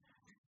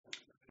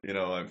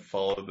I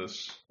followed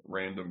this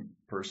random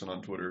person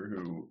on Twitter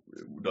who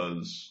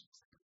does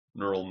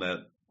neural net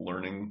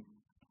learning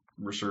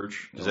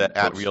research Is and that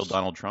at real posts.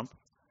 Donald Trump?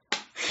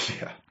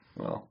 Yeah,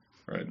 well,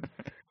 right.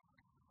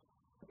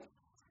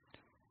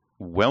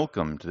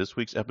 Welcome to this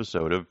week's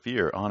episode of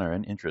Fear, Honor,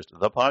 and Interest,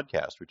 the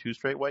podcast where two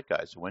straight white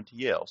guys who went to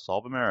Yale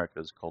solve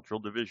America's cultural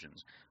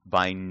divisions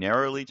by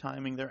narrowly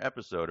timing their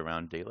episode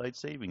around daylight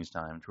savings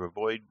time to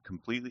avoid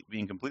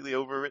being completely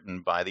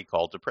overwritten by the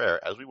call to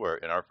prayer, as we were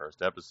in our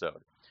first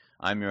episode.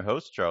 I'm your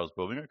host, Charles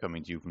Bobinger,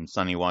 coming to you from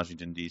sunny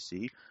Washington,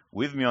 D.C.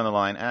 With me on the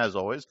line, as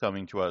always,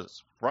 coming to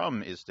us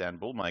from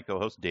Istanbul, my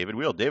co-host, David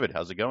Wheel. David,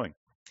 how's it going?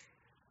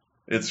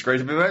 It's great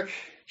to be back.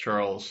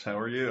 Charles, how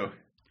are you?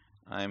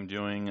 I'm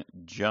doing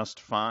just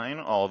fine,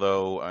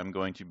 although I'm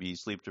going to be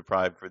sleep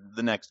deprived for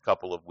the next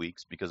couple of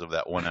weeks because of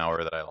that 1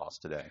 hour that I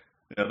lost today.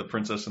 Yeah, the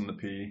Princess and the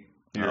Pea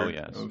here. Oh,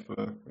 yes.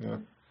 Yeah.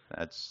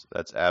 That's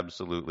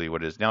absolutely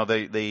what it is. Now,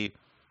 in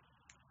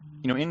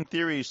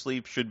theory,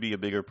 sleep should be a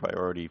bigger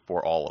priority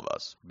for all of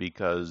us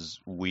because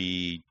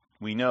we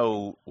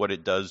know what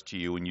it does to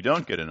you when you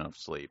don't get enough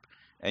sleep,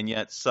 and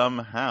yet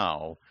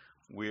somehow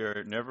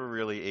we're never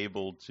really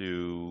able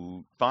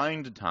to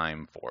find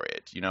time for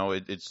it.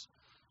 It's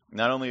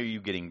not only are you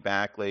getting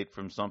back late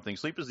from something,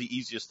 sleep is the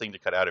easiest thing to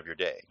cut out of your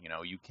day.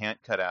 You can't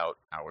cut out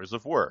hours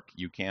of work.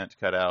 You can't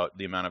cut out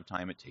the amount of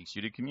time it takes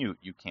you to commute.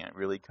 You can't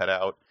really cut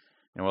out,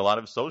 a lot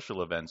of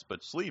social events.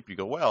 But sleep, you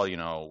go, well,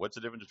 what's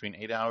the difference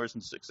between 8 hours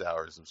and 6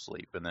 hours of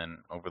sleep? And then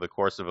over the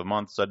course of a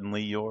month,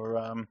 suddenly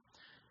you're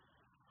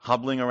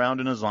hobbling around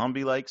in a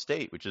zombie-like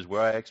state, which is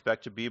where I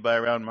expect to be by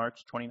around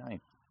March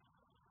 29th.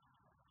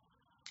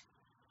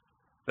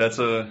 That's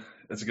a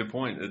good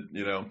point.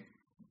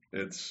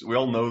 We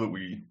all know that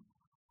we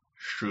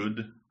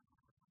should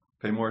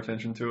pay more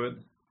attention to it,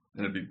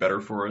 and it'd be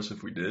better for us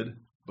if we did.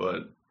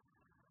 But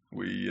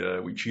we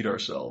cheat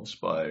ourselves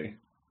by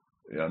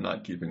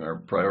not keeping our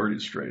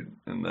priorities straight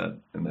in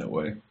that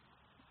way.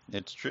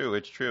 It's true.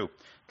 It's true.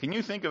 Can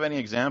you think of any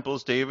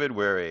examples, David,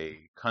 where a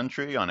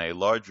country on a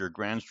larger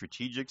grand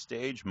strategic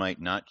stage might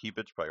not keep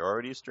its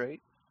priorities straight?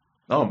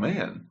 Oh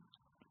man,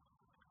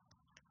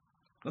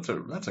 that's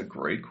a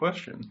great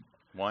question.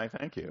 Why,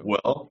 thank you.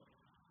 Well,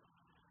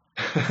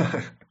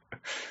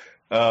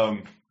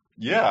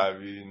 yeah,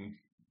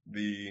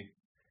 the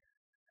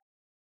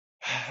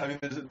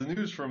the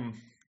news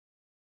from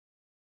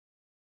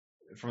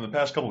the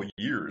past couple of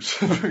years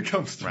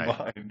comes to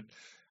mind.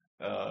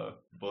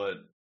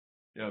 But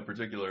in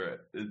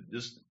particular,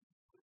 it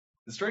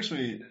strikes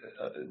me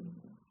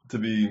to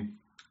be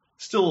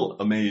still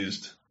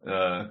amazed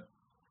at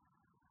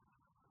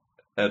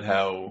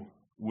how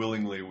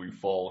willingly we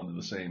fall into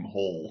the same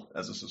hole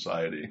as a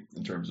society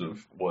in terms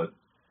of what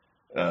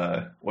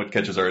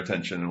catches our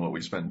attention and what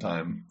we spend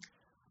time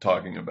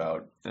talking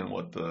about, and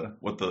what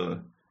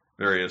the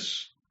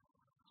various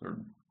sort of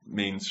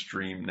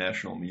mainstream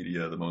national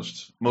media,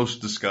 the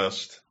most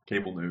discussed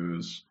cable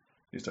news,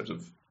 these types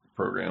of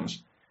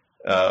programs,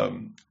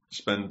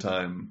 spend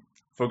time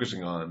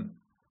focusing on,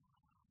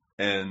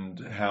 and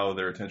how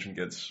their attention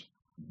gets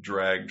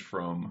dragged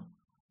from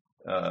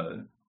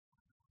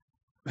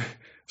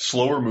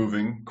slower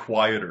moving,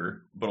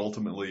 quieter, but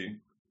ultimately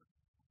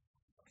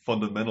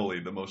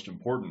fundamentally the most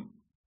important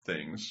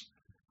things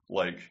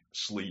like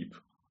sleep,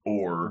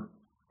 or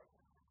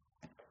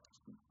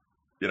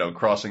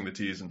crossing the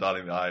T's and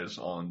dotting the I's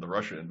on the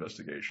Russia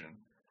investigation,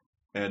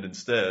 and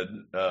instead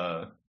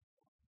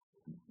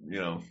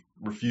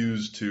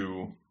refuse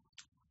to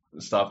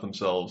stop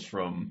themselves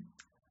from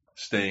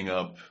staying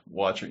up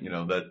watching,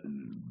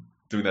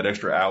 doing that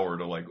extra hour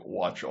to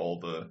watch all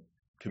the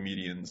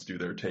comedians do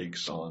their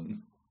takes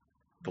on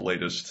the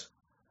latest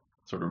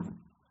sort of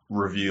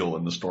reveal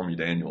in the Stormy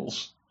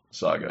Daniels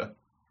saga,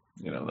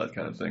 that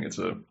kind of thing.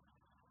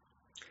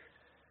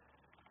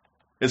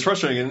 It's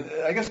frustrating, and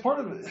I guess part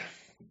of it,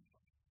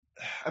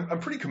 I'm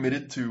pretty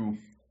committed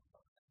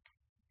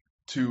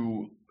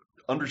to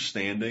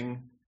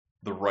understanding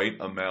the right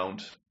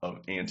amount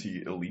of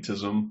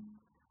anti-elitism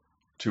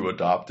to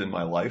adopt in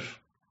my life.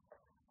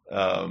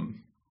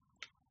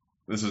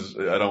 This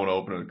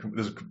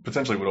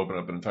potentially would open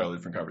up an entirely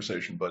different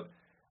conversation, but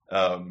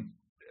I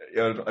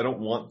don't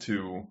want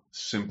to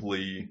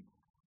simply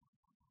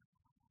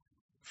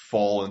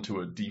fall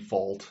into a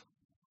default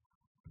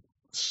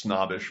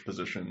snobbish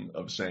position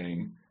of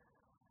saying,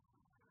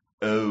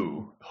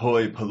 oh,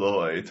 hoi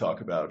polloi,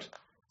 talk about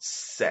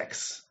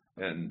sex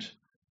and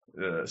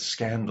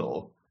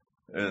scandal,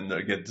 and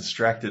I get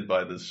distracted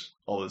by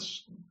all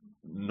this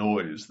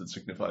noise that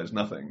signifies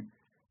nothing,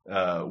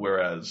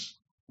 whereas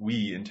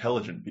we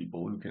intelligent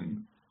people who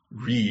can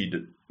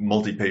read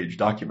multi-page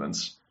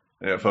documents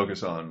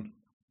focus on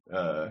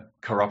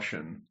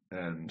corruption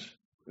and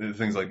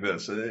things like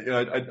this.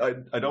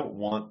 I don't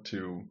want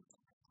to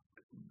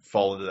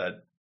fall into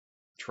that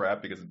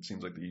trap because it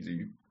seems like the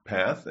easy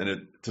path,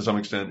 and to some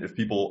extent, if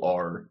people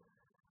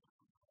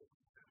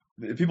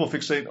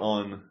fixate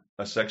on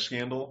a sex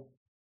scandal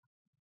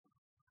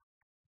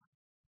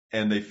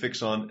and they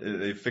fix on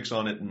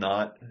it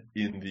not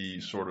in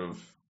the sort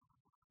of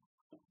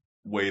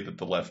way that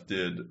the left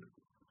did,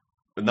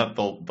 but not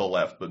the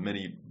left, but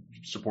many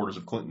supporters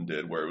of Clinton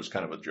did, where it was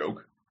kind of a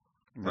joke.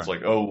 Right. It's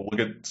like, oh, look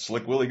at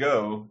Slick Willie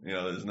go,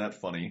 isn't that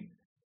funny?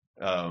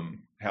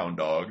 Hound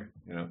dog,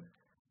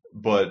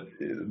 But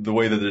the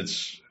way that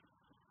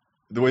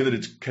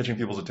it's catching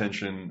people's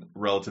attention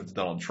relative to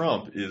Donald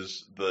Trump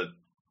is that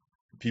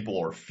people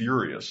are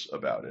furious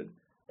about it.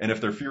 And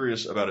if they're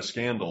furious about a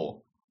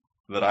scandal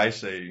that I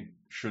say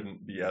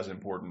shouldn't be as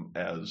important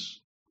as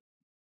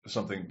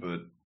something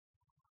that,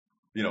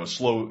 a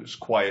slow,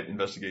 quiet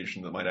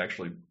investigation that might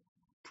actually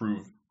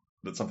prove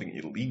that something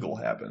illegal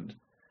happened,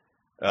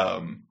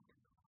 I'm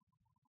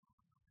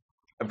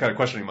kind of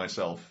questioning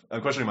myself.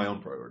 I'm questioning my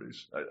own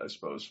priorities, I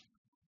suppose.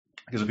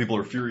 Because if people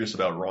are furious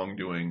about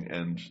wrongdoing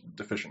and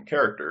deficient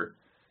character,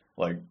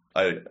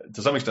 to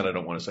some extent, I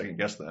don't want to second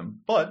guess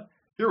them. But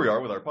here we are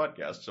with our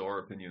podcast, so our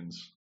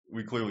opinions,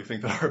 we clearly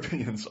think that our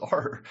opinions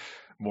are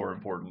more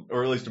important,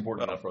 or at least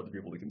important enough for other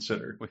people to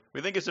consider.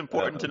 We think it's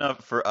important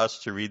enough for us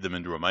to read them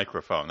into a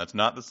microphone. That's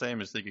not the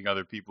same as thinking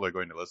other people are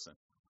going to listen.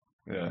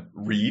 Yeah,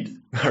 read?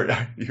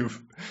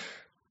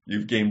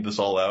 You've gamed this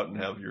all out and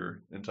have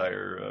your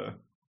entire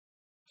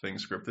thing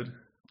scripted?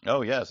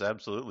 Oh, yes,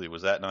 absolutely.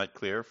 Was that not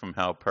clear from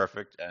how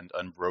perfect and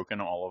unbroken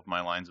all of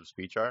my lines of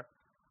speech are?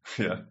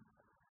 Yeah.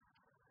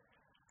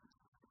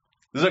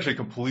 This is actually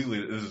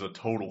this is a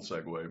total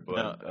segue, but...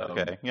 No,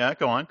 okay. Yeah,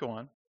 go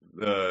on.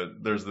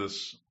 There's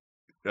this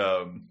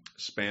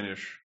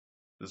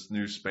this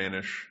new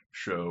Spanish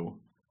show,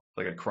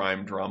 like a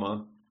crime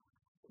drama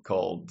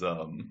called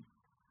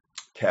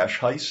Cash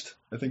Heist,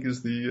 I think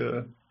is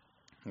the...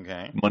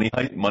 Okay. Money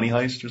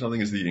Heist or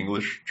something is the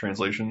English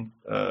translation.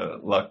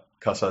 La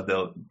Casa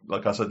de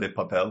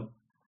Papel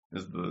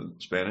is the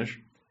Spanish.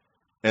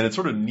 And it's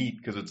sort of neat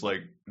because it's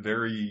like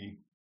very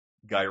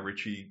Guy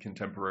Ritchie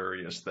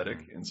contemporary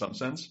aesthetic in some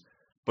sense.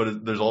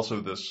 But there's also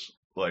this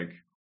like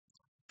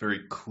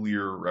very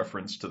clear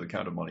reference to the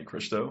Count of Monte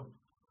Cristo,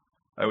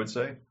 I would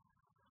say.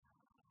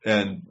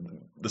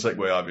 And the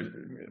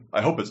segue,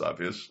 I hope it's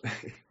obvious.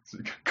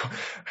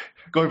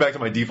 Going back to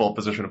my default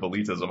position of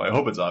elitism, I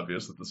hope it's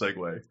obvious that the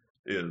segue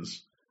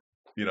is,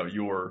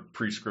 your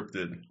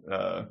pre-scripted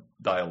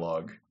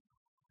dialogue,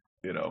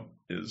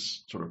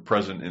 is sort of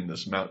present in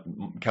this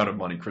Count of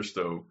Monte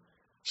Cristo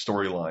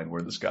storyline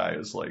where this guy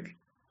has like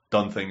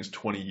done things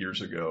 20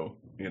 years ago,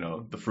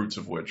 the fruits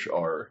of which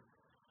are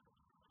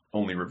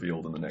only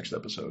revealed in the next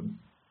episode,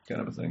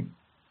 kind of a thing.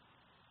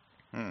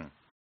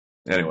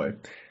 Anyway.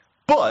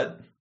 But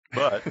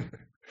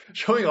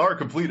showing our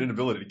complete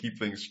inability to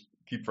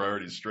keep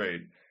priorities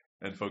straight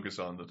and focus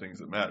on the things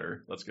that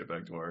matter, let's get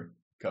back to our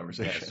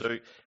conversation. Yeah, so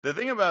the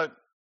thing about,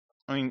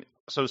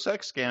 so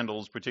sex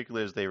scandals,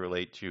 particularly as they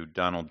relate to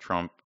Donald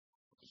Trump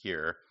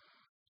here,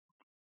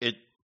 it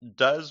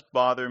does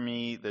bother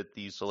me that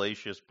the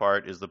salacious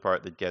part is the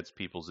part that gets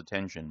people's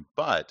attention,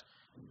 but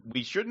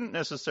we shouldn't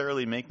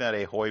necessarily make that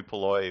a hoi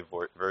polloi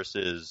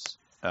versus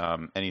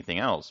anything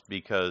else,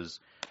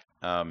 because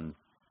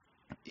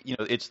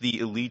it's the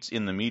elites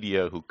in the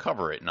media who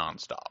cover it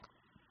nonstop.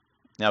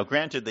 Now,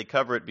 granted, they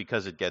cover it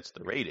because it gets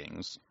the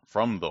ratings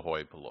from the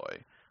hoi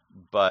polloi,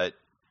 but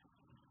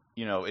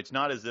it's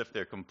not as if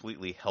they're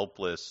completely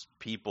helpless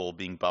people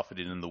being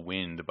buffeted in the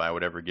wind by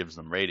whatever gives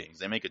them ratings.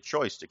 They make a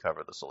choice to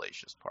cover the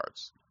salacious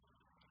parts,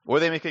 or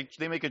they make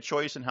a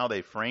choice in how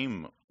they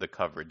frame the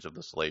coverage of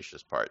the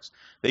salacious parts.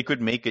 They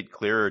could make it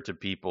clearer to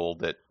people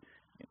that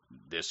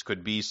this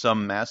could be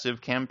some massive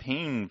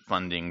campaign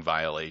funding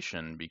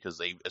violation because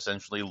they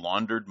essentially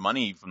laundered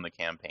money from the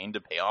campaign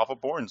to pay off a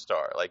porn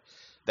star. Like,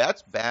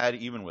 that's bad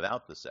even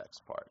without the sex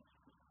part.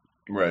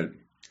 Right.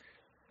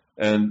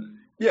 And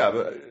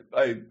yeah,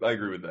 I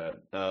agree with that.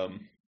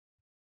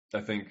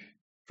 I think,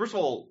 first of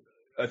all,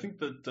 I think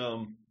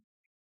that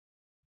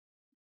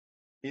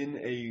in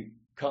a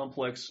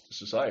complex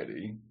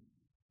society,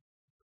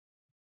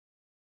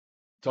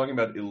 talking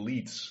about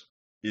elites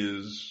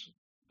is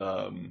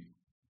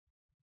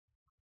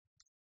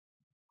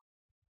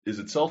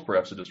itself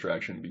perhaps a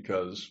distraction,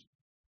 because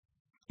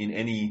in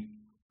any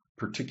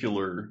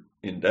particular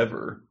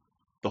endeavor,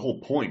 the whole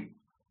point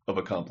of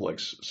a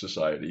complex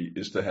society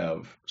is to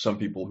have some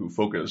people who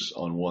focus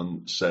on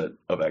one set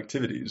of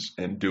activities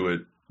and do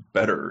it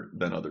better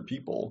than other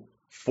people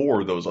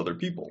for those other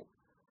people,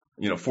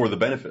 for the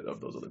benefit of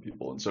those other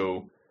people. And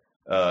so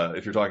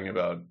if you're talking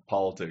about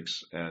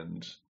politics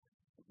and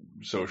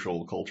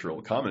social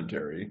cultural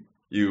commentary,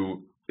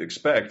 you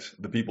expect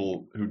the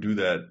people who do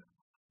that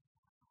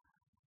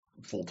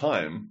full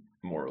time,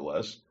 more or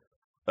less,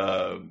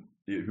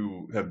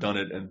 who have done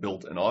it and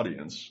built an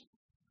audience,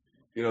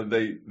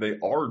 they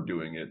are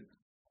doing it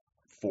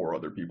for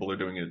other people. They're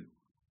doing it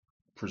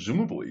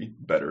presumably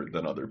better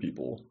than other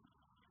people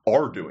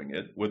are doing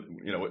it. With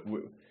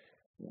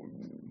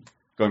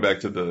going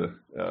back to the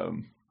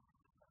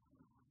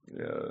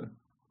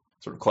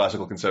sort of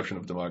classical conception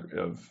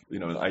of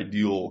an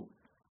ideal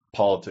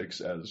politics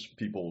as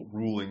people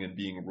ruling and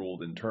being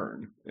ruled in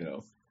turn.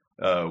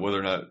 Whether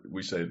or not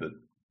we say that.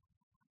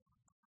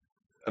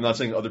 I'm not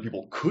saying other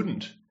people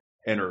couldn't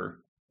enter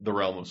the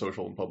realm of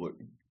social and public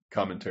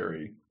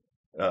commentary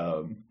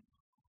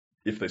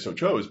if they so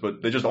chose,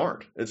 but they just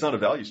aren't. It's not a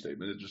value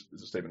statement.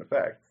 It's a statement of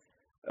fact.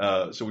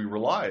 So we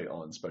rely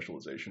on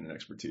specialization and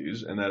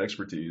expertise, and that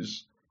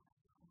expertise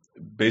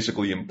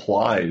basically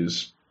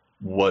implies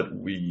what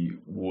we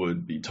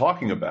would be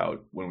talking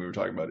about when we were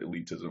talking about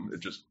elitism. It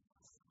just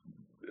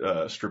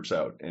strips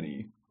out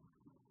any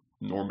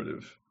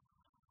normative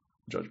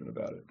judgment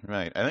about it.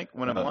 Right. I think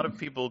when a lot of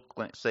people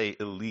say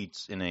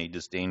elites in a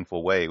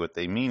disdainful way, what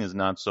they mean is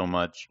not so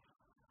much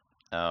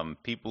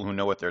people who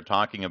know what they're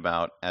talking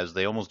about, as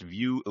they almost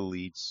view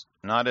elites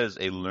not as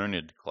a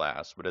learned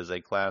class, but as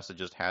a class that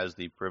just has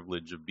the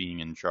privilege of being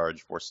in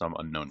charge for some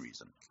unknown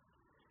reason.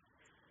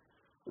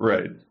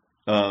 Right.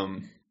 I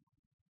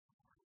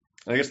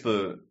guess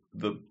the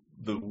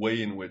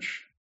way in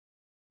which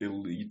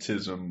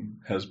elitism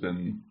has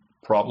been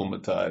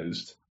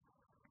problematized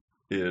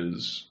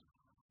is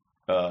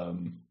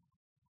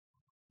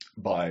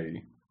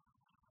by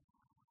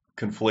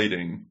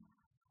conflating,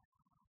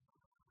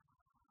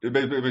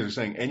 basically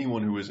saying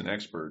anyone who is an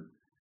expert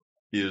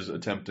is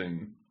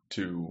attempting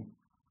to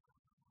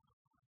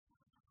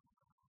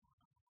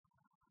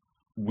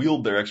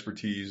wield their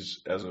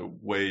expertise as a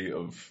way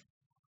of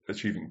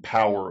achieving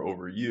power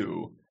over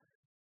you,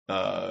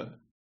 and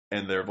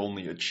they've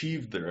only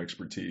achieved their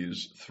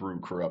expertise through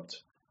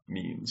corrupt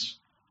means.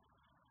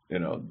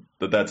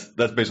 That's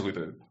basically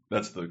the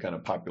kind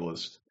of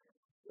populist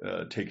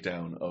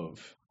takedown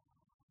of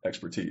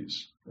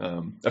expertise.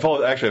 I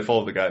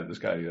follow this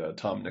guy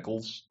Tom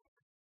Nichols,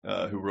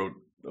 who wrote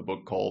a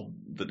book called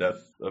The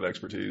Death of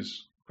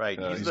Expertise. Right,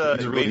 he's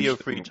really Radio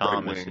Free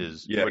Tom is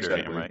his Twitter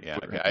name, right? Yeah,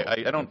 Twitter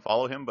okay. I don't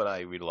follow him, but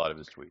I read a lot of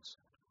his tweets.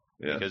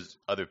 Yeah. Because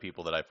other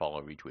people that I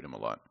follow retweet him a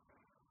lot.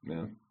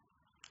 Yeah.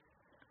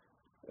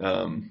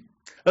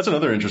 That's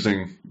another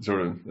interesting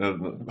sort of.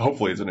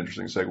 Hopefully, it's an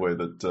interesting segue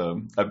that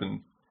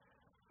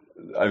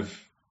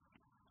I've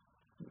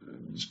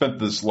spent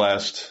this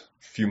last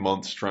few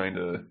months trying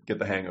to get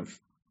the hang of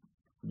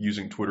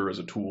using Twitter as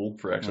a tool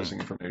for accessing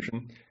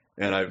information,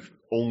 and I've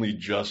only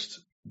just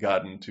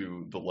gotten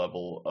to the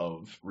level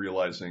of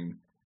realizing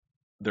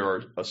there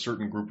are a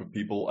certain group of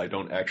people I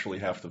don't actually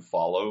have to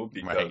follow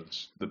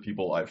because the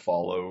people I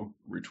follow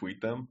retweet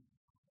them.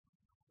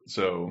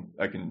 So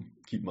I can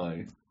keep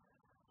my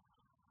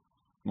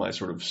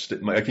sort of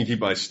I can keep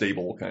my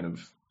stable kind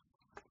of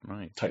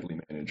tightly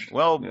managed.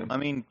 Well, yeah. I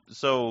mean,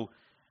 so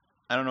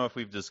I don't know if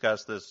we've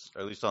discussed this,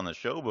 or at least on the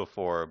show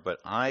before, but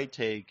I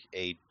take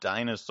a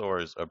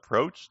dinosaur's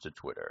approach to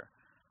Twitter,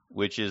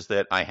 which is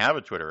that I have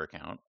a Twitter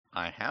account,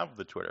 I have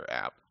the Twitter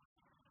app,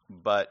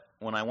 but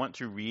when I want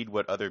to read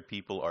what other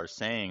people are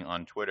saying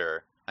on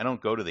Twitter, I don't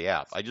go to the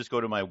app. I just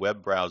go to my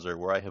web browser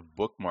where I have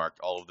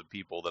bookmarked all of the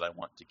people that I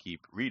want to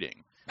keep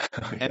reading.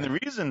 Yeah. And the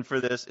reason for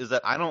this is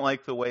that I don't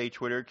like the way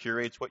Twitter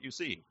curates what you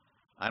see.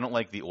 I don't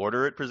like the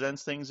order it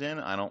presents things in.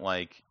 I don't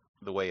like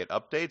the way it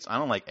updates. I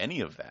don't like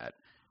any of that.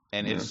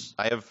 And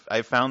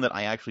I've found that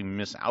I actually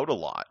miss out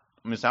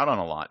on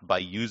a lot by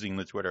using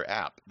the Twitter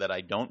app that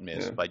I don't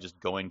miss by just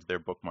going to their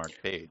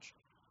bookmarked page.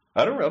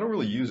 I don't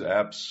really use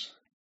apps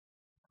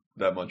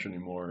that much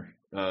anymore.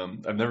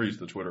 I've never used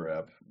the Twitter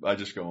app. I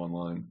just go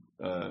online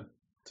I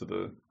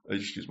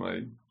just use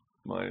my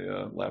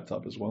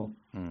laptop as well.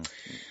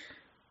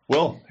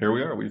 Well, here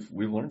we are. We've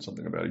learned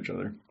something about each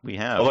other. We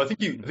have. Although I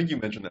think you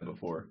mentioned that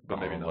before, but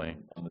maybe not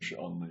on the show,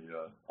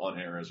 on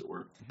air, as it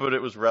were. But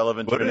it was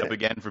relevant to bring it up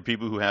again for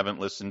people who haven't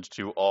listened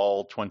to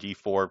all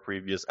 24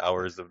 previous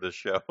hours of this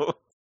show.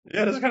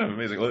 Yeah, that's kind of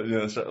amazing.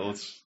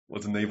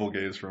 Let's navel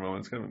gaze for a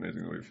moment. It's kind of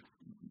amazing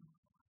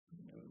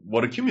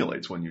what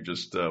accumulates when you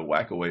just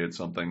whack away at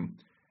something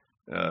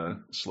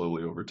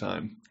slowly over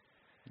time.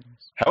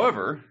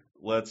 However,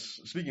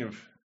 speaking of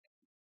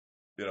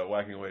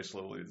whacking away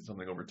slowly at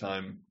something over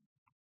time.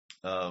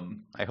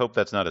 I hope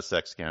that's not a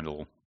sex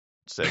scandal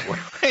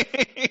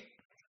segue.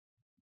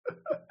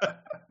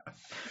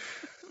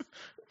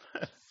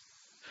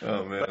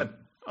 Oh man! But,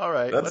 all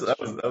right,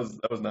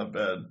 that was not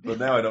bad. But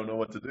now I don't know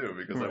what to do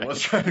because I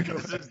was trying to go.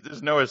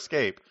 There's no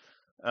escape.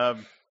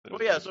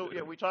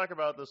 We talk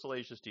about the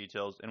salacious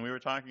details, and we were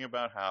talking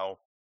about how,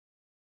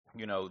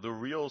 the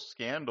real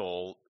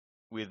scandal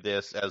with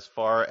this, as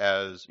far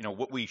as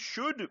what we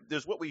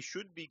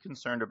should be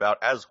concerned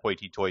about as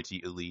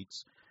hoity-toity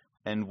elites,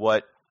 and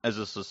what as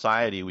a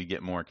society we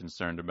get more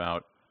concerned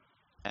about.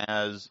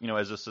 As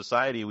a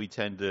society, we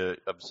tend to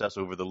obsess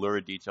over the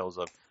lurid details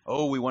of,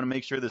 we want to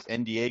make sure this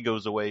NDA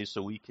goes away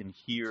so we can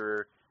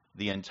hear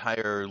the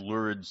entire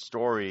lurid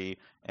story,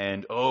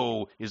 and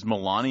is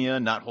Melania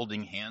not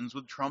holding hands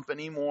with Trump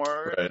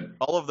anymore? Right.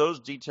 All of those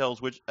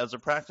details, which as a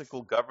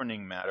practical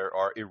governing matter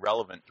are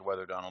irrelevant to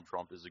whether Donald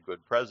Trump is a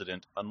good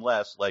president,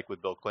 unless, like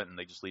with Bill Clinton,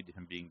 they just lead to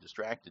him being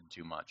distracted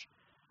too much.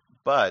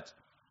 But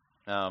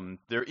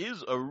there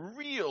is a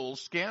real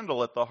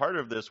scandal at the heart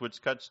of this,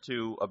 which cuts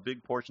to a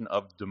big portion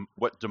of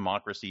what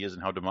democracy is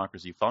and how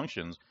democracy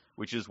functions,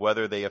 which is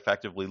whether they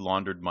effectively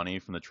laundered money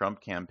from the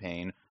Trump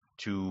campaign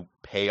to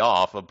pay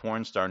off a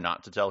porn star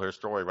not to tell her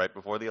story right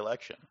before the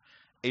election.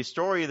 a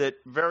story that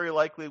very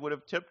likely would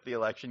have tipped the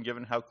election,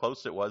 given how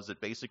close it was.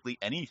 That basically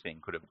anything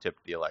could have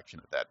tipped the election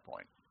at that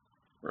point.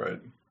 Right.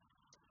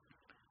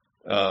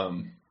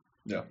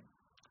 Yeah.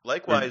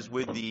 Likewise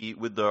with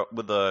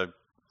the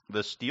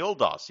Steele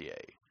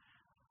dossier.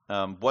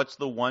 What's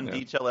the one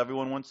detail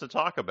everyone wants to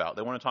talk about?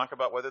 They want to talk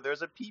about whether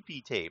there's a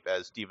PP tape,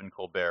 as Stephen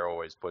Colbert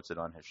always puts it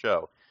on his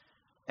show.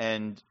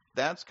 And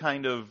that's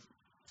kind of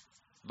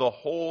the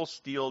whole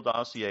Steele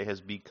dossier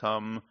has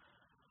become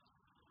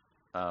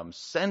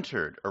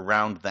centered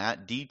around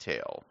that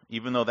detail,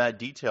 even though that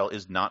detail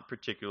is not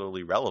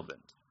particularly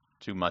relevant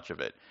to much of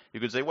it. You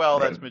could say, well,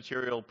 that's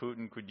material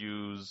Putin could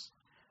use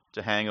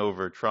to hang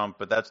over Trump,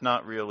 but that's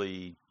not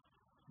really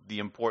the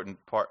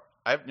important part.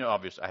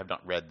 Obviously, I have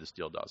not read the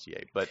Steele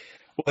dossier, but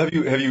did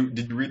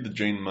you read the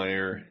Jane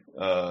Meyer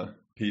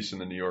piece in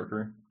the New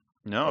Yorker?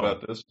 No.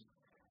 About this?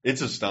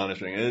 It's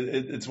astonishing.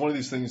 It's one of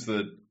these things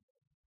that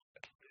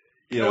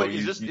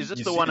is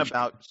this the one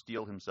about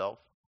Steele himself?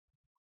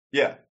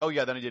 Yeah. Oh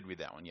yeah, then I did read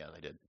that one. Yeah, I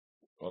did.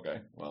 Okay.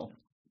 Well,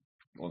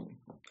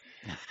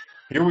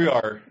 here we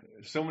are.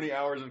 So many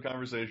hours of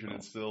conversation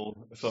and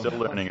still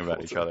learning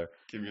about each other.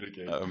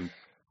 Communicate.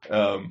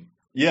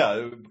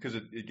 Yeah, because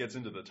it gets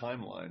into the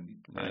timeline,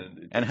 right.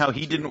 And how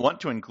he didn't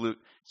want to include.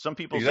 Some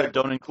people said,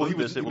 "Don't include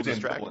this; it will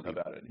distract you."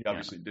 About it. He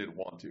obviously did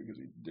want to because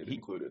he did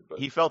include it. But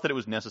he felt that it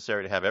was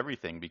necessary to have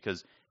everything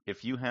because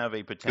if you have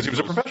a potential, because he was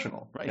a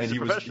professional, right? And he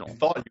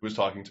thought he was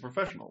talking to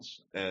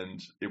professionals,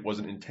 and it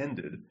wasn't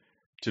intended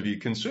to be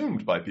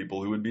consumed by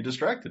people who would be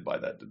distracted by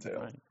that detail.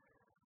 Right.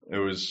 It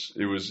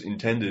was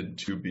intended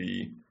to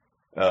be,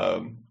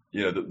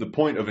 the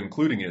point of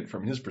including it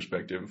from his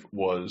perspective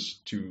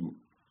was to.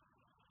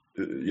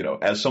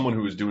 As someone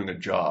who was doing a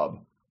job,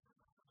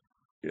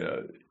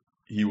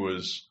 he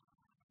was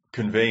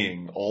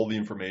conveying all the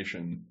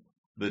information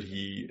that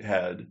he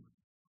had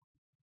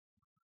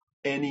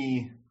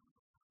any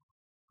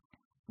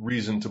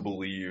reason to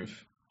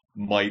believe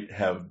might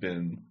have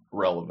been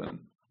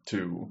relevant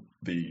to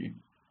the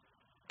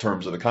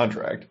terms of the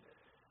contract.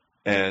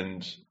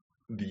 And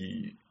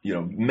the,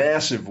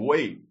 massive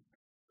weight,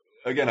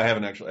 again, I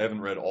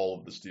haven't read all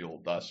of the Steele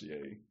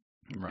dossier,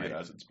 right,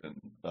 as it's been,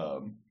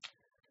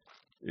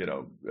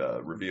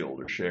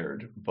 revealed or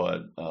shared,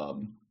 but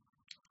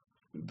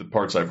the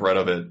parts I've read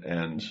of it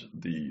and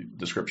the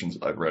descriptions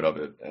I've read of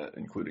it,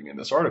 including in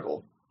this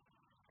article,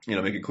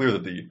 make it clear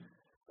that the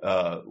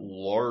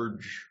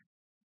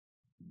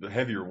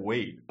heavier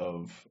weight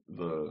of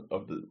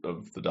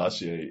the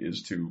dossier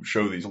is to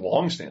show these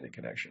long-standing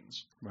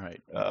connections,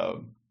 right,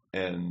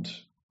 and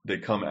they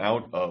come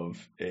out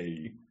of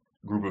a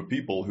group of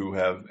people who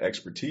have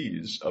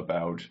expertise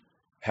about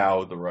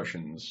how the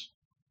Russians.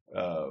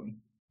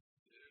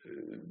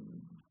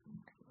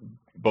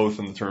 Both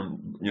in the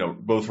term,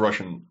 both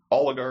Russian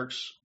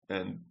oligarchs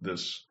and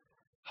this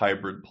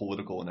hybrid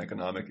political and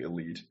economic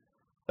elite,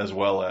 as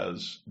well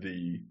as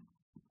the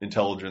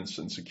intelligence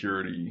and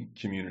security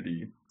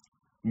community,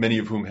 many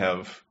of whom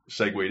have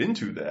segued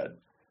into that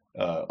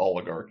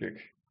oligarchic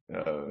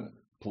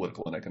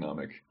political and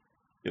economic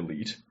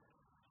elite,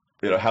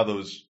 how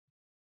those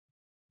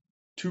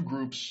two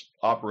groups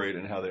operate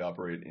and how they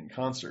operate in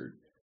concert,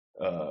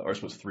 or I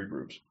suppose three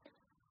groups.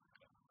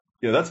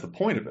 That's the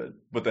point of it.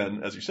 But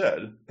then, as you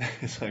said,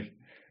 it's like,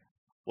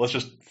 let's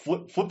just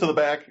flip to the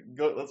back.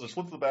 Let's just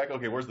flip to the back.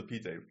 Okay, where's the P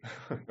tape?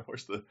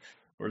 where's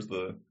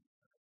the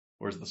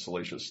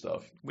salacious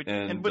stuff?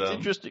 And what's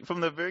interesting from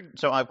the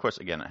so of course,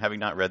 again, having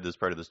not read this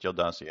part of the Steele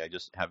dossier, I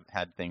just have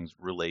had things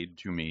relayed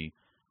to me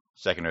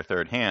second or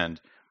third hand.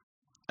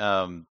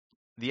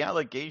 The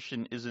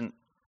allegation isn't.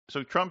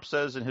 So Trump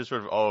says in his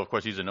sort of, of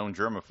course, he's a known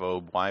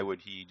germaphobe. Why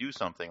would he do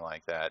something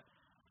like that?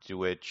 To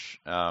which,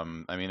 there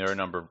are a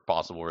number of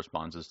possible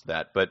responses to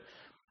that. But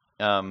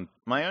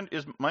my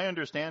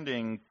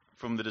understanding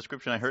from the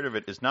description I heard of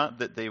it is not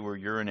that they were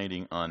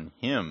urinating on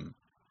him,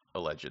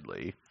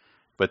 allegedly,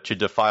 but to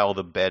defile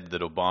the bed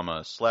that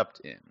Obama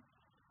slept in.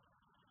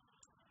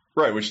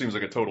 Right, which seems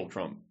like a total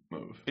Trump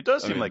move. It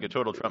does seem like a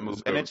total Trump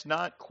move, and it's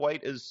not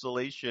quite as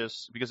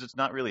salacious because it's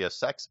not really a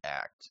sex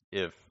act,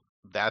 if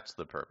that's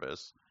the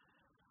purpose.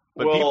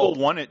 But people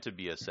want it to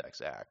be a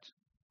sex act.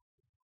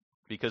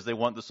 Because they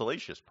want the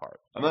salacious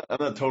part. I'm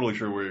not totally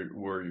sure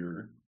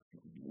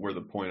where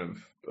the point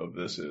of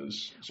this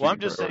is. Well, I'm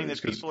just saying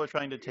that people are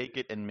trying to take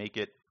it and make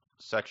it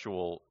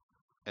sexual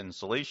and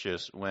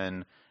salacious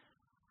when,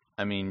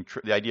 the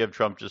idea of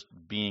Trump just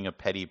being a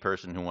petty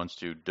person who wants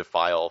to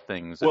defile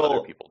things that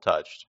other people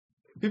touched.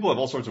 People have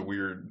all sorts of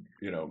weird,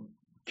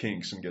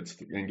 kinks and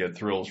get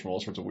thrills from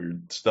all sorts of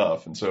weird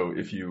stuff. And so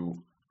if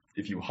you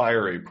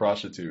hire a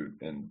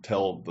prostitute and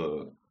tell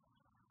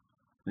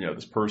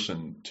this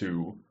person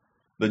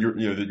that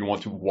you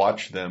want to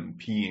watch them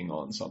peeing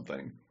on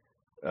something,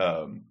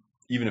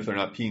 even if they're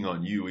not peeing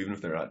on you, even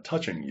if they're not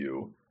touching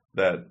you,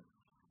 that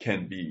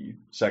can be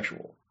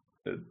sexual.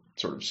 It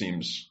sort of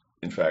seems,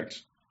 in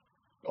fact,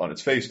 on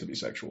its face to be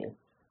sexual,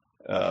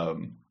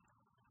 in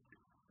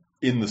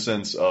the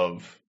sense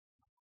of,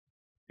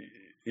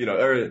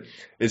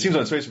 it seems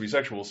on its face to be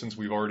sexual since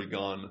we've already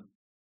gone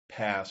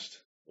past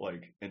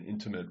like an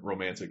intimate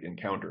romantic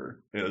encounter.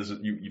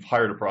 You've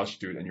hired a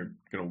prostitute and you're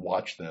going to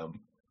watch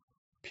them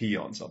pee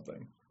on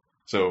something.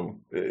 So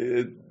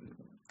we're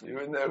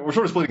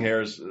sort of splitting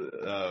hairs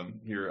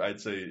here.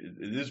 I'd say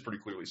it is pretty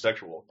clearly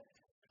sexual,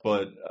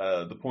 but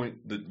the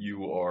point that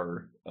you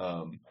are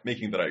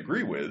making that I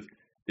agree with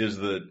is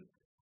that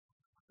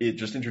it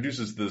just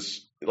introduces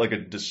this like a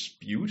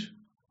dispute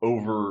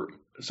over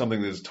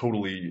something that is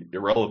totally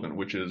irrelevant,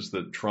 which is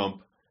that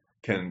Trump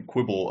can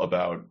quibble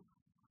about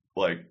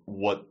like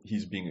what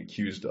he's being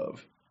accused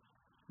of.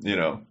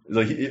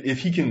 Like if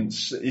he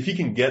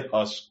can get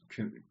us,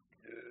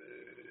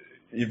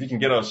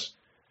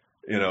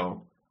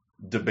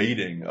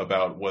 debating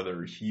about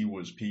whether he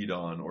was peed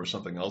on or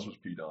something else was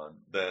peed on,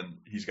 then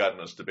he's gotten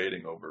us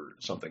debating over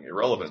something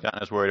irrelevant. He's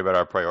gotten us worried about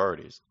our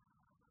priorities.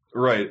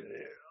 Right.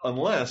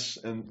 Unless,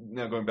 and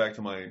now going back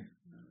to my,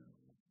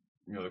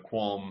 the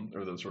qualm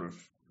or the sort of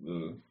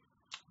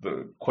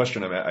the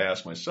question I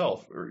asked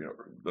myself, or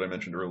that I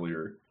mentioned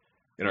earlier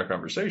in our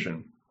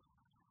conversation,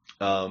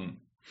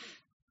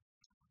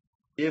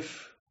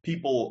 if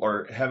people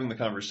are having the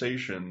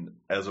conversation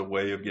as a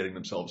way of getting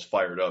themselves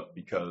fired up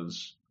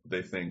because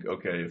they think,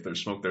 okay, if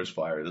there's smoke, there's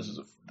fire. This is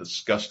a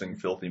disgusting,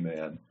 filthy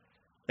man,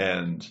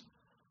 and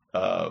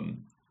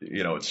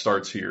it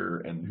starts here,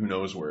 and who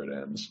knows where it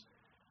ends.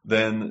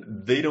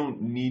 Then they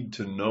don't need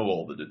to know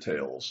all the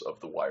details of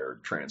the wire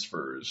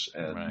transfers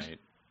and right.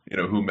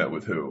 Who met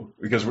with who,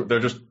 because they're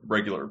just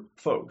regular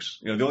folks.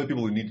 The only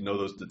people who need to know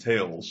those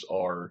details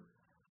are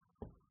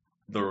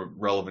the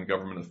relevant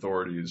government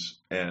authorities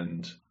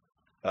and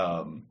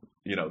the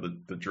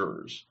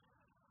jurors.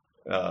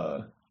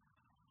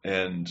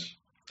 And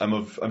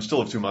I'm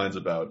still of two minds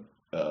about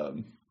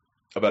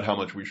how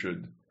much we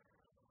should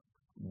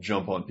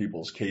jump on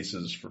people's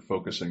cases for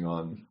focusing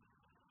on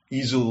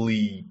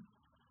easily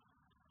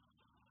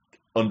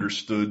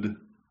understood,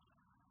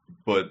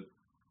 but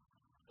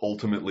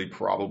ultimately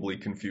probably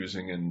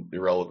confusing and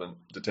irrelevant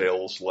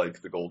details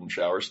like the golden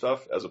shower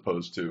stuff, as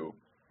opposed to,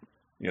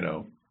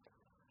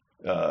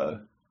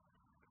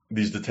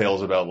 these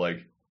details about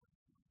like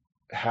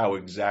how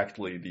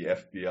exactly the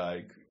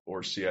FBI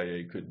or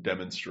CIA could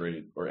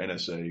demonstrate, or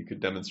NSA could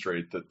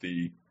demonstrate that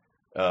the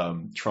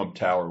Trump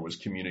Tower was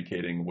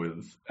communicating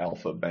with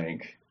Alpha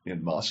Bank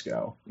in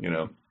Moscow,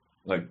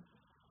 like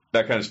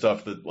that kind of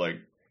stuff that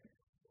like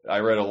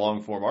I read a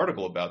long form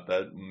article about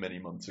that many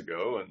months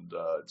ago, and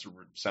it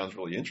sounds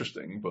really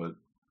interesting, but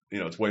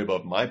it's way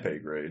above my pay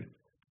grade.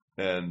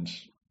 And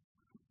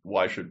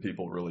why should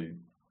people really,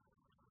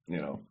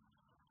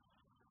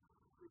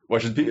 why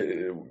should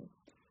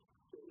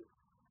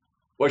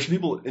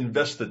people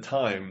invest the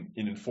time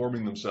in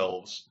informing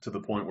themselves to the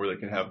point where they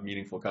can have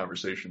meaningful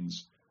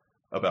conversations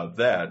about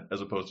that,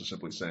 as opposed to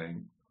simply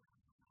saying,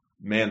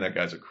 man, that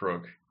guy's a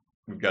crook.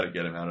 We've got to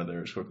get him out of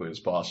there as quickly as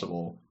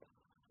possible.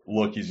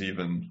 Look, he's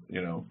even,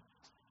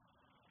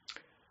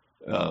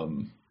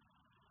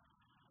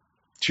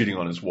 cheating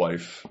on his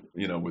wife,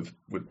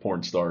 with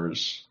porn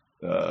stars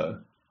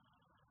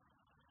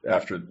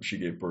after she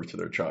gave birth to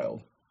their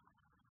child.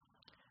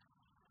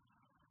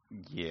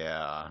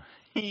 Yeah,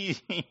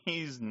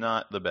 he's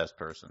not the best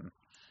person.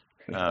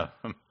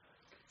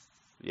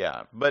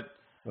 Yeah, but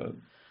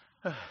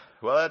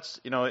well, that's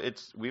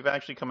we've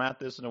actually come at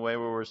this in a way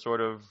where we're sort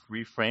of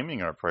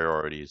reframing our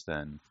priorities.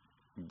 Then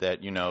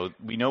that you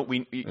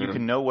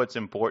can know what's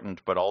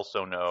important, but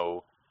also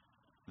know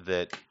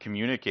that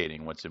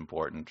communicating what's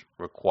important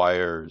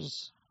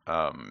requires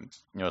a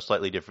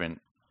slightly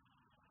different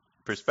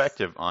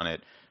perspective on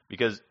it.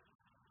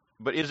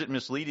 But is it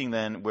misleading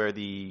then, where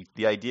the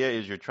idea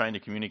is you're trying to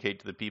communicate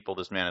to the people,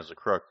 this man is a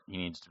crook, he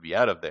needs to be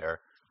out of there?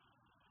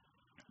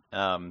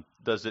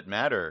 Does it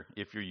matter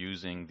if you're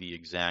using the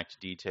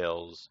exact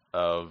details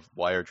of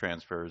wire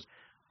transfers,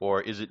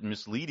 or is it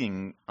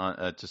misleading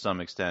to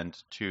some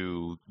extent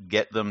to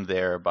get them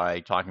there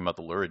by talking about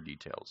the lurid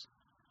details?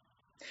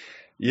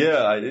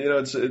 Yeah, I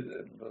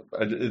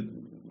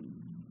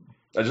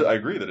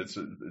agree that it's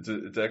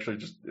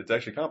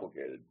actually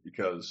complicated,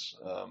 because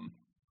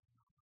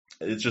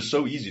it's just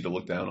so easy to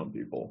look down on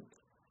people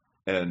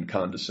and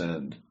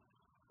condescend,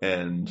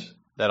 and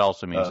that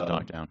also means to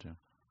talk down to.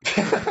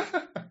 Yeah.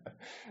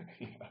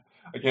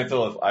 I can't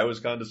tell if I was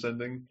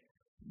condescending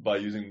by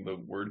using the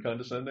word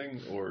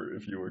condescending, or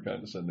if you were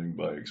condescending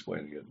by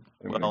explaining it.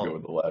 I'm going to go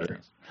with the latter.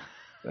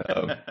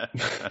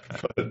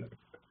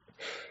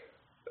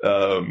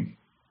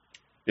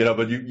 Yes.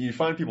 But you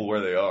find people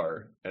where they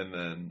are, and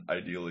then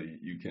ideally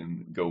you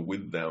can go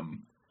with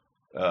them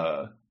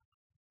to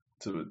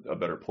a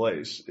better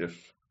place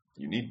if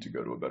you need to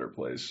go to a better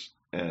place.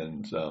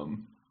 And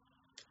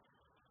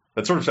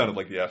that sort of sounded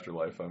like the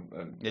afterlife.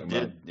 It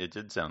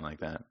did sound like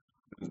that.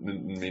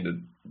 Didn't mean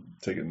to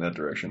take it in that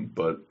direction,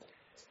 but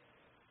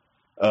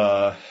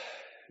but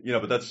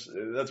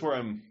that's where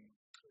I'm.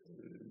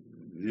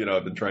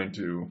 I've been trying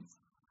to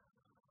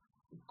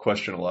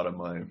question a lot of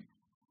my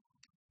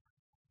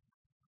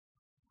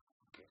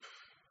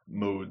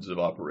modes of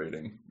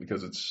operating,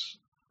 because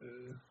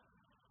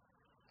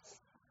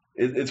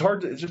it's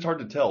hard. It's just hard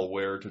to tell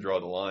where to draw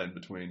the line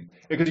between,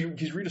 because you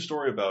read a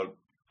story about,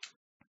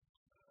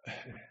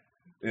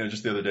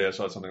 just the other day I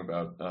saw something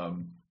about,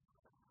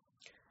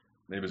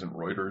 maybe it was in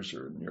Reuters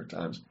or New York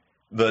Times,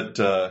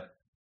 that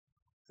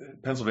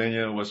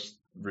Pennsylvania, West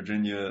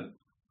Virginia,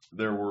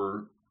 there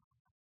were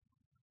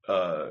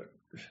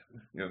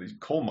these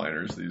coal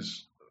miners,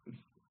 these.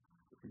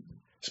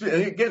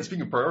 Again,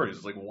 speaking of priorities,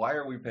 it's like, why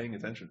are we paying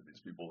attention to these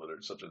people that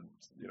are such a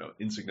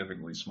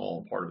insignificantly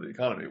small part of the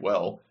economy?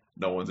 Well,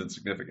 no one's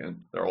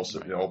insignificant. They're also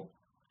they'll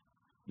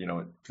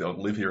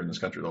live here in this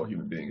country. They're all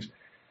human beings.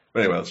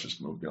 But anyway, let's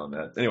just move beyond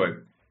that. Anyway,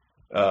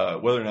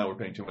 whether or not we're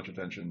paying too much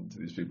attention to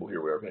these people,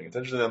 here we are paying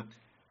attention to them.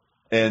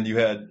 And you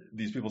had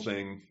these people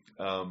saying,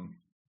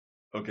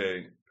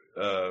 okay,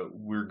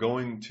 we're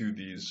going to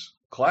these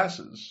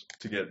classes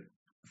to get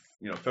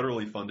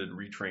federally funded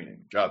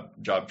retraining,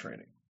 job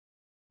training.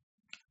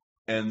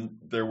 And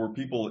there were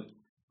people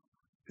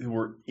who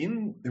were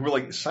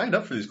like signed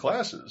up for these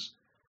classes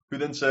who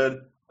then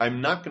said,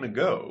 I'm not going to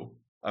go.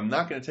 I'm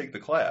not going to take the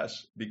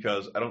class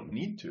because I don't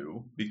need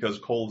to, because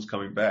coal is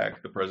coming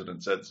back. The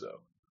president said so.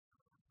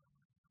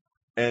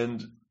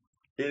 And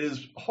it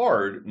is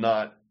hard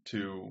not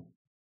to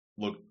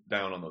look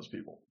down on those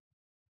people.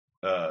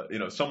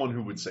 Someone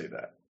who would say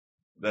that.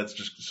 That's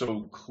just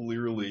so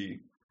clearly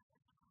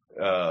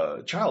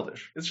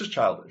childish. It's just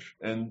childish.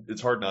 And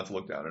it's hard not to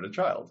look down at a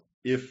child.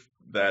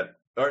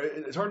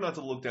 It's hard not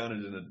to look down at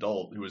an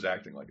adult who is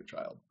acting like a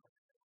child.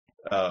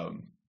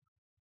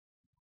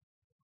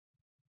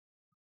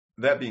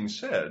 That being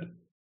said,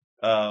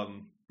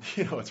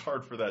 it's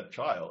hard for that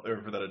child,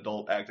 or for that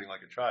adult acting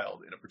like a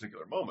child in a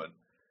particular moment,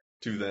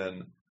 to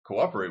then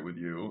cooperate with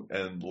you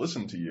and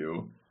listen to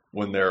you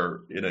when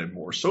they're in a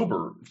more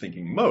sober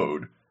thinking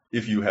mode,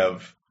 if you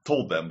have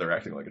told them they're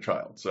acting like a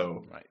child.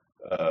 So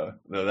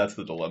that's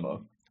the dilemma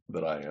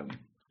that I am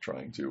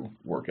trying to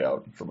work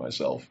out for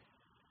myself.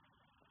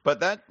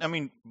 But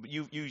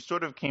you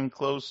sort of came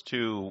close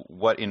to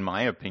what, in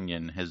my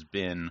opinion, has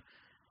been,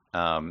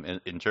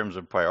 in terms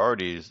of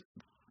priorities,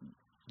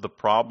 the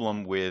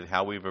problem with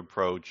how we've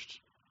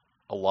approached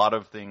a lot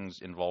of things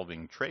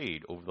involving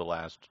trade over the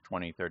last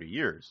 20, 30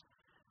 years,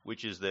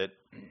 which is that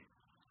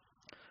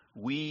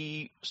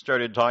we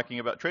started talking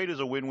about trade as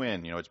a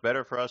win-win. It's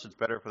better for us, it's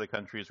better for the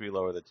countries we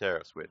lower the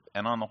tariffs with.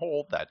 And on the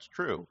whole, that's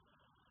true.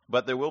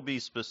 But there will be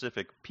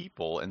specific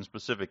people and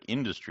specific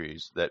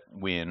industries that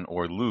win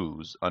or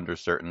lose under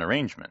certain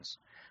arrangements,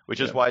 which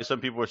is why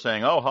some people are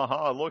saying,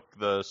 oh, look,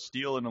 the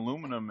steel and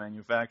aluminum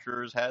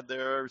manufacturers had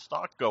their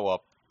stock go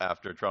up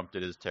after Trump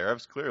did his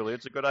tariffs. Clearly,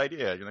 it's a good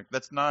idea. You're like,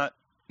 that's not,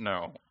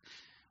 no.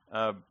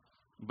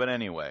 But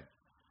anyway,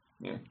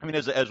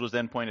 as was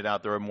then pointed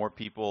out, there are more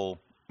people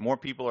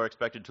are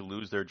expected to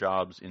lose their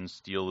jobs in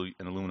steel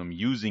and aluminum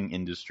using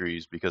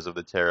industries because of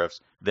the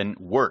tariffs than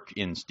work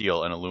in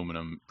steel and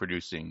aluminum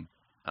producing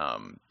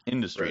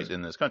industries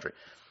in this country.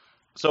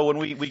 So when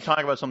we talk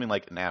about something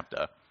like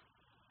NAFTA,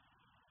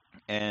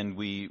 and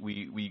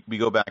we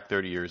go back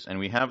 30 years, and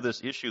we have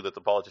this issue that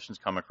the politicians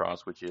come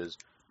across, which is,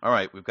 all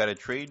right, we've got a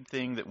trade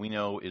thing that we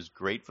know is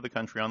great for the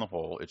country on the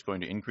whole. It's going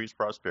to increase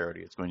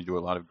prosperity. It's going to do a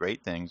lot of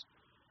great things.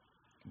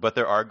 But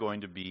there are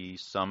going to be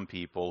some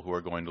people who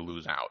are going to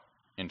lose out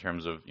in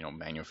terms of,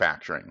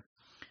 manufacturing.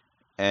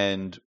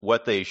 And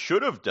what they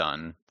should have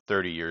done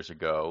 30 years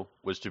ago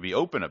was to be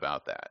open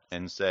about that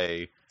and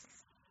say,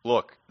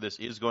 look, this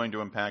is going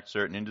to impact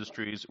certain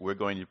industries. We're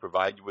going to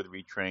provide you with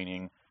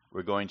retraining.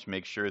 We're going to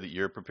make sure that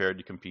you're prepared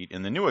to compete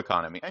in the new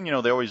economy. And,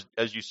 they always,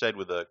 as you said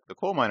with the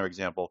coal miner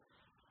example,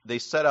 they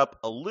set up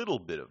a little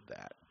bit of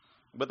that.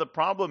 But the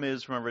problem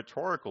is, from a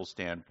rhetorical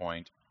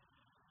standpoint,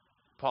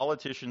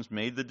 politicians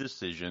made the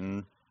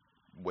decision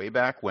way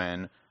back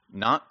when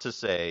not to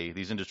say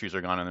these industries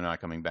are gone and they're not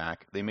coming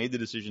back. They made the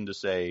decision to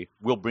say,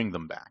 we'll bring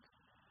them back.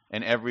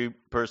 And every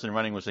person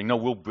running was saying, no,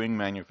 we'll bring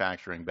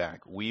manufacturing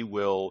back. We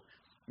will.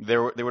 They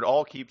would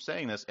all keep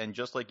saying this. And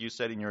just like you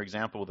said in your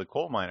example with the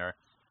coal miner,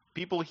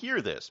 people hear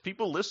this.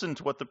 People listen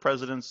to what the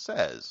president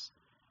says.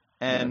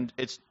 And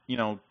it's,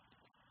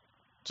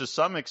 to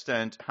some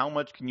extent, how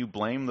much can you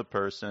blame the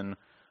person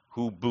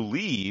who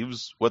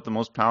believes what the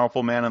most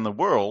powerful man in the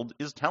world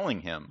is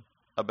telling him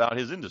about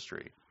his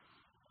industry?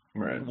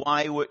 Right.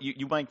 Why would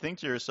you might think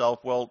to yourself,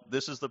 well,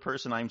 this is the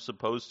person I'm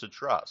supposed to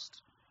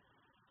trust.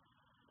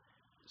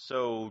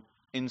 So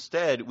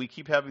instead, we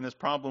keep having this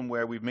problem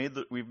where we've made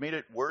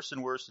it worse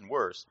and worse and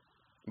worse,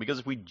 because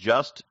if we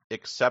just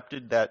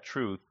accepted that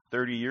truth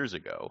 30 years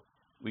ago,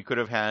 we could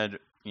have had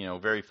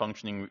very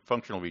functional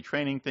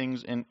retraining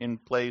things in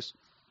place.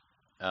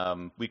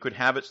 We could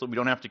have it so we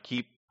don't have to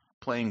keep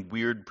playing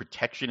weird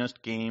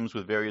protectionist games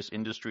with various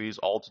industries,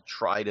 all to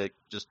try to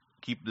just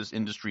keep this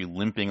industry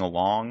limping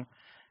along.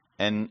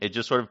 And it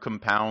just sort of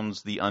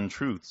compounds the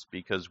untruths,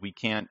 because we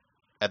can't,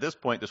 at this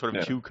point, they're sort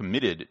of too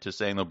committed to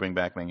saying they'll bring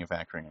back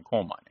manufacturing and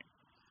coal mining.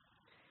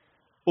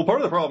 Well, part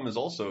of the problem is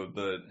also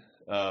that,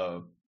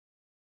 I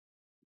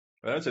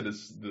would say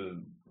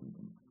the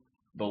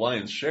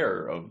lion's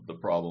share of the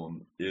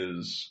problem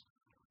is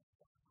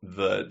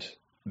that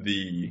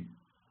the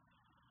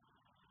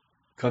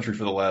country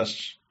for the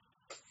last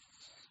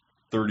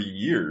 30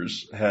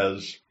 years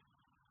has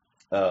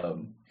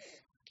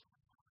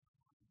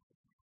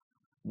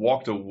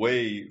walked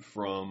away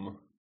from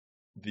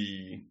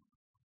the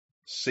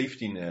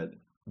safety net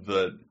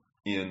that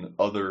in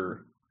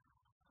other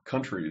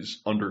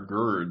countries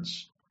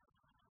undergirds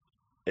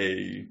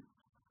a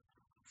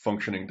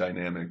functioning,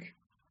 dynamic,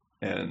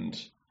 and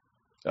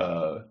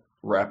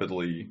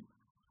rapidly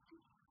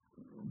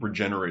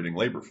regenerating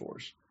labor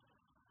force.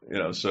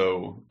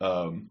 So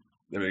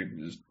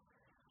just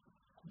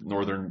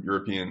Northern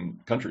European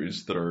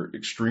countries that are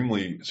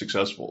extremely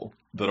successful,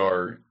 that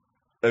are,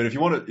 if you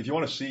want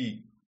to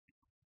see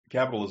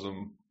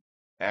capitalism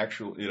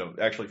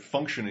actually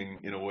functioning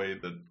in a way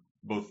that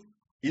both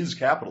is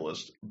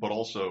capitalist but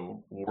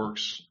also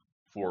works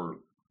for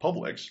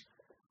publics,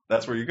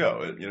 that's where you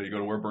go. You go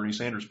to where Bernie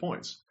Sanders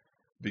points,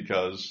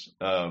 because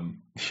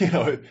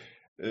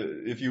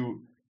if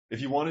you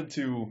wanted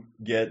to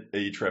get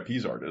a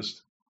trapeze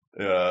artist,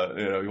 you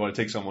want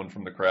to take someone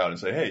from the crowd and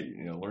say, hey,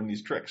 learn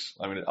these tricks.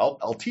 I mean,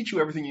 I'll teach you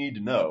everything you need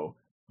to know,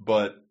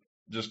 but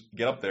just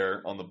get up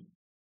there on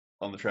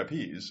the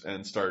trapeze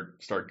and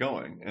start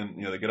going.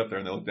 And they get up there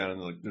and they look down and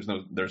they're like,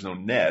 there's no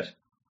net.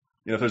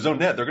 If there's no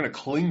net, they're going to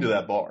cling to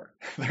that bar.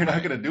 They're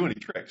not going to do any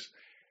tricks.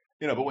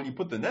 But when you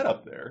put the net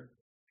up there,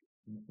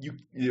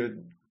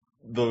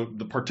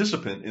 the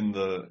participant in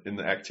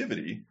the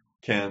activity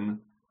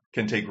can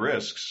take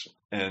risks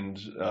and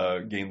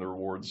gain the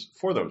rewards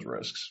for those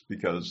risks,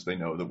 because they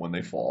know that when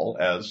they fall,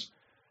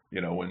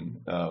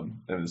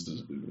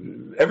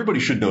 everybody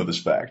should know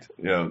this fact.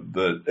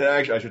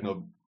 Actually, I should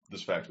know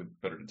this fact with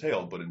better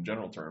detail, but in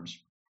general terms,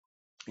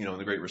 in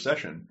the Great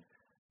Recession,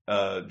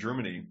 the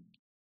German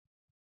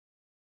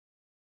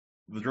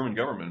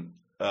government,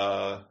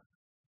 I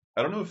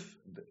don't know if,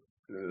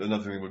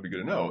 another thing that would be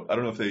good to know, I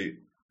don't know if they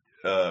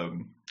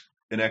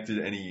enacted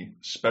any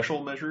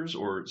special measures,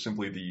 or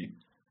simply the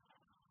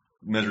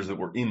measures that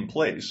were in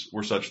place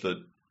were such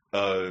that,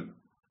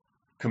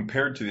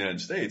 compared to the United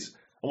States,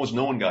 almost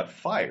no one got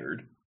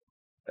fired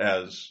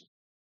as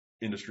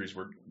industries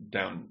were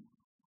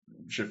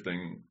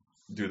downshifting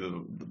due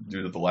to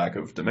the lack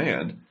of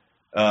demand.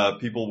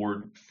 People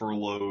were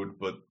furloughed,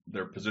 but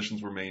their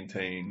positions were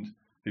maintained.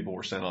 People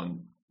were sent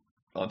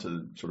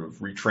onto sort of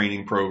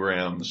retraining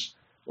programs,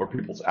 or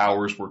people's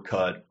hours were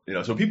cut.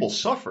 So people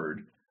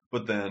suffered,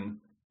 but then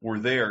were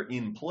there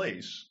in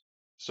place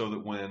so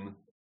that when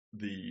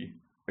the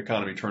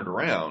economy turned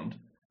around,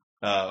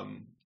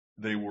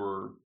 they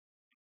were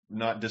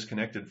not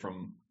disconnected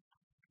from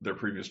their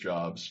previous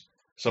jobs.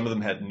 Some of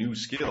them had new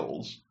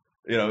skills.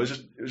 It was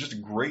just a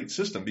great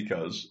system,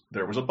 because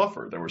there was a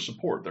buffer, there was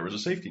support, there was a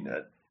safety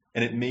net,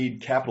 and it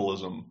made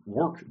capitalism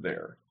work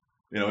there.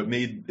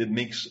 It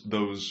makes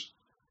those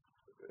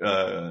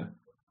those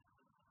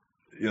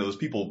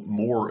people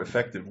more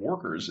effective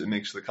workers. It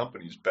makes the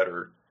companies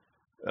better,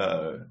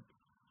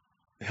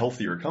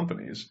 healthier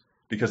companies,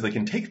 because they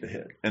can take the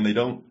hit, and they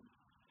don't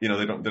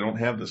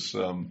have this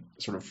sort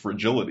of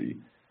fragility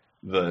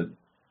that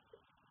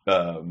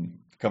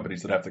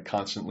companies that have to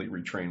constantly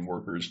retrain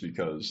workers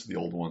because the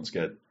old ones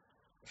get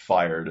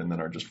fired and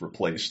then are just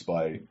replaced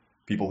by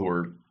people who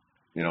are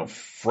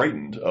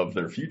frightened of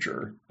their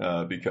future,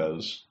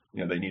 because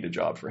they need a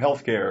job for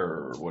healthcare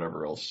or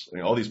whatever else.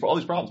 All these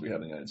problems we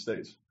have in the United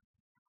States.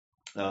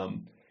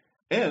 And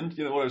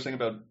what I was saying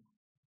about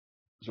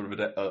sort of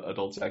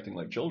adults acting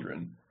like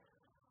children.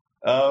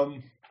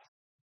 I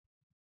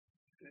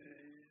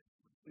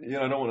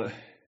don't want to.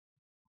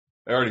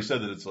 I already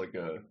said that it's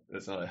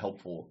not a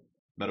helpful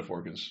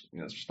metaphor, because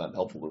it's just not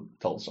helpful to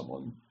tell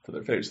someone to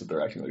their face that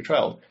they're acting like a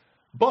child.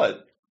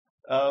 But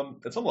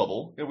at some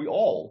level, we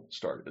all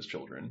start as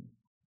children.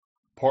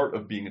 Part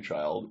of being a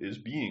child is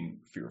being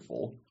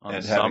fearful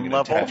and having an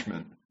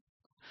attachment.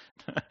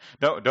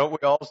 Don't we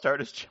all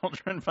start as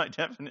children by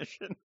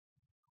definition?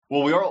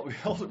 Well, we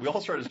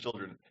all start as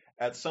children.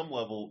 At some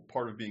level,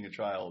 part of being a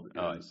child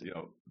is,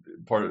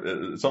 part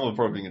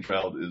of being a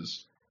child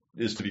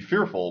is to be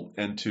fearful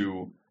and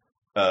to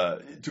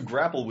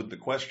grapple with the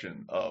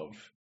question of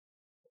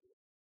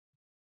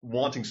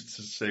wanting to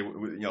say,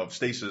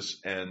 stasis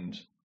and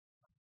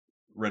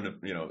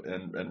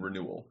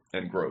renewal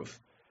and growth.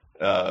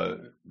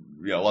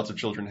 Lots of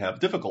children have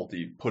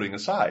difficulty putting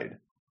aside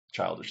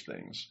childish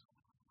things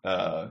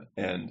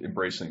and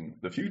embracing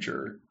the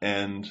future,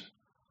 and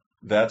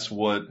that's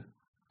what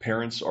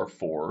parents are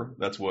for.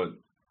 That's what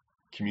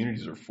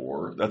communities are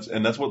for.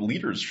 That's what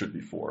leaders should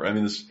be for. I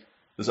mean,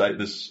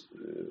 this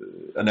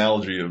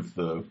analogy of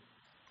of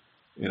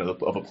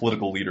a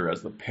political leader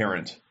as the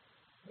parent,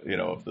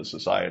 of the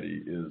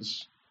society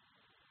is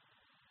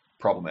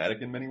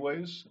problematic in many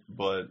ways.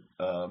 But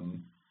it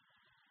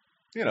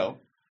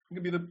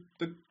could be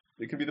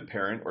the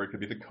parent, or it could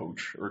be the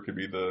coach, or it could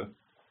be the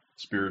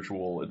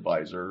spiritual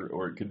advisor,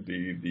 or it could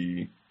be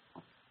the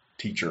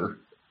teacher.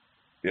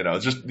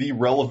 It's just the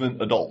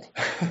relevant adult.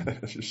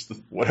 It's just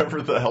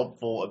whatever the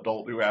helpful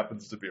adult who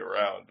happens to be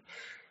around.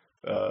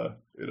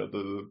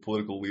 The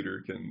political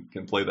leader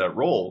can play that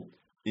role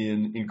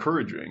in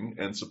encouraging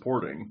and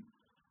supporting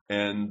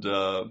and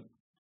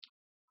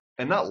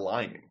not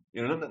lying.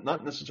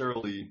 Not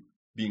necessarily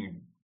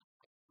being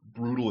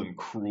brutal and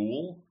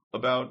cruel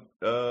about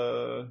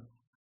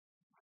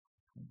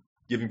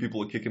giving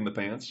people a kick in the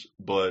pants,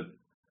 but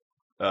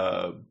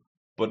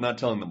not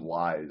telling them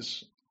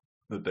lies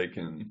that they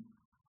can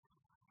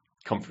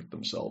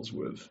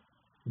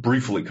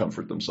briefly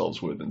comfort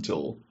themselves with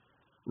until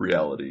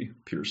reality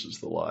pierces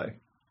the lie.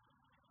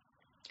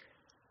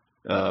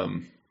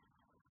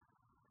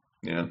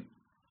 Yeah.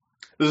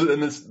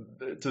 And this,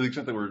 to the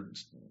extent that we're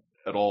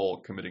at all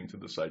committing to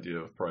this idea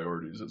of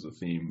priorities as a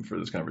theme for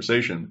this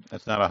conversation.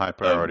 That's not a high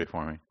priority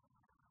for me.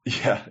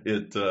 Yeah,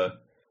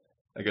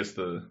 I guess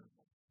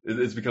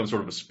it's become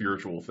sort of a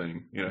spiritual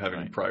thing, having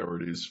Right.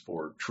 priorities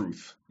for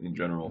truth in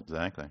general.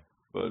 Exactly.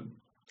 But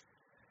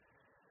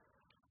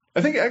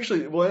I think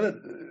actually,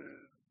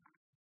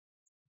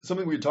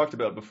 something we had talked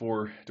about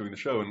before doing the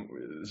show, and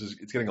it's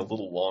getting a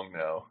little long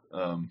now,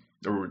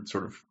 or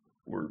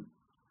we're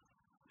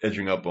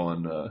edging up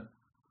on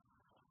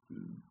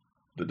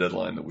the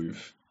deadline that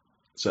we've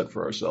set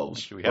for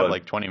ourselves. We have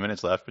like 20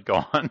 minutes left, but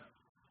go on.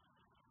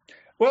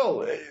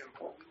 Well,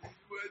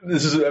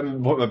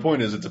 my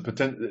point is, it's a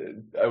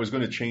potential. I was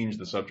going to change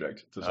the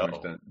subject to some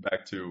extent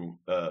back to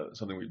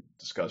something we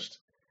discussed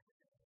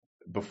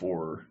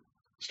before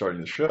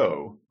starting the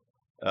show,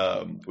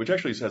 which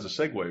actually has a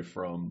segue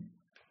from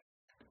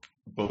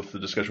both the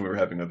discussion we were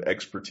having of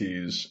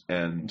expertise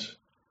and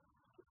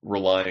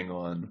relying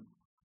on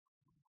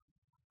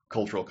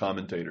cultural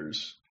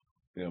commentators,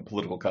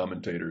 political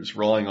commentators,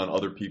 relying on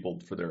other people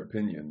for their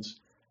opinions,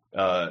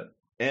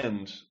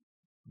 and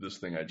this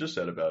thing I just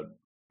said about,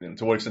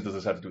 to what extent does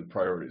this have to do with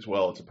priorities?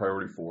 Well, it's a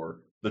priority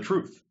for the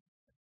truth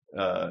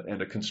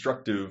and a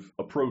constructive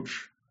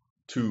approach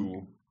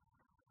to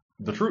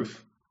the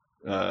truth,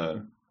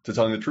 to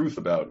telling the truth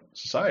about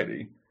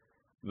society.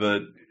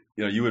 That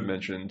you had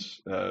mentioned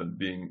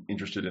being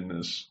interested in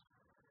this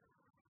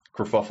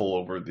kerfuffle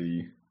over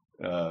the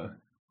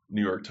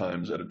New York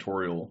Times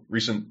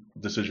recent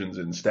decisions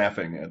in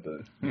staffing at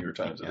the New York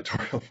Times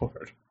editorial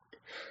board.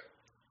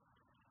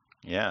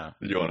 Yeah.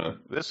 Did you want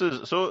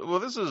to?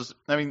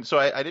 So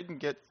I didn't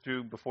get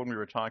through before we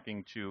were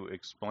talking to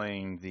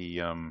explain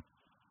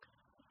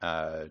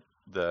quite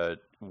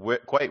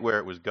where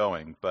it was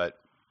going, but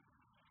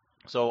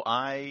so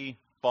I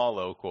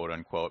follow, quote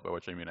unquote, by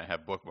which I mean I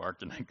have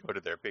bookmarked and I go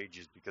to their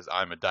pages because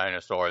I'm a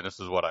dinosaur and this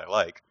is what I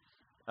like.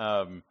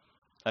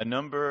 A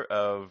number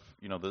of,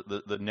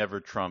 the never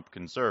Trump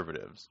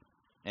conservatives.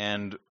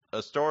 And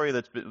a story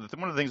that's been,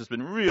 one of the things that's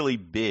been really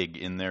big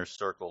in their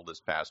circle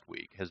this past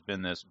week has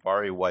been this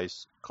Bari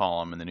Weiss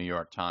column in the New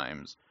York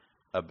Times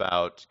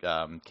about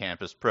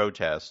campus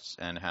protests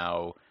and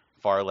how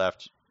far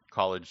left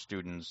college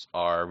students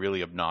are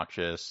really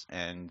obnoxious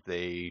and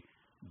they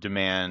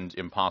demand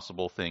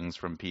impossible things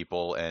from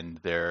people and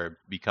they're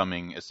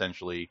becoming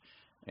essentially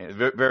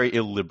very, very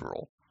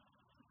illiberal.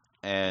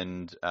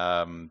 And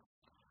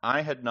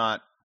I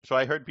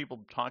heard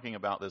people talking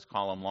about this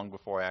column long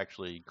before I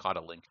actually caught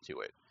a link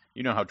to it.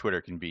 You know how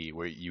Twitter can be,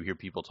 where you hear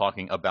people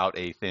talking about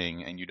a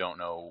thing and you don't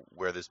know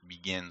where this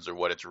begins or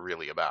what it's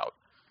really about.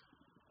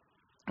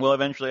 Well,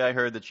 eventually I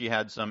heard that she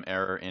had some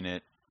error in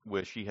it,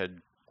 where she had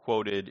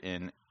quoted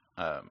in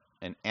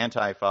an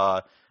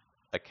Antifa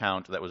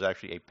account that was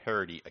actually a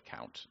parody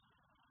account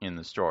in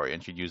the story,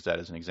 and she'd used that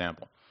as an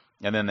example.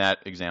 And then that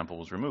example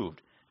was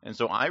removed. And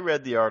so I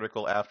read the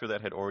article after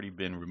that had already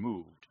been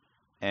removed.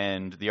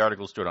 And the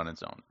article stood on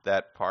its own.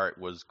 That part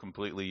was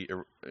completely,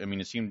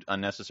 it seemed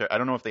unnecessary. I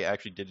don't know if they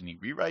actually did any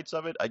rewrites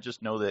of it. I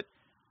just know that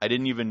I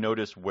didn't even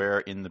notice where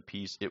in the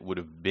piece it would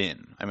have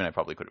been. I mean, I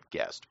probably could have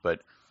guessed,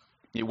 but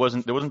there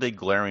wasn't a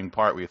glaring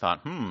part where you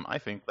thought, I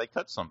think they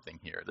cut something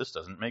here. This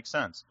doesn't make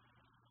sense.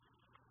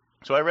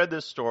 So I read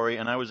this story,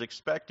 and I was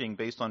expecting,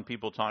 based on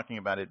people talking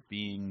about it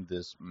being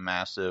this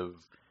massive,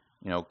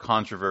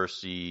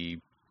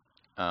 controversy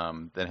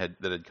that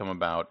had come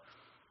about,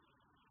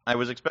 I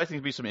was expecting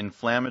to be some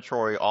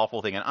inflammatory,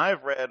 awful thing. And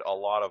I've read a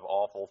lot of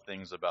awful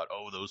things about,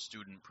 those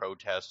student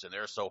protests, and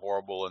they're so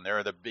horrible, and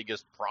they're the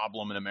biggest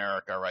problem in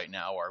America right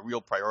now. Our real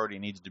priority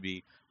needs to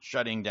be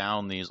shutting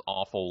down these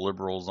awful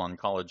liberals on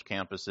college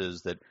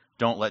campuses that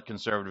don't let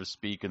conservatives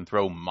speak and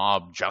throw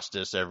mob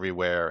justice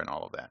everywhere and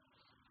all of that.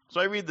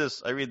 So I read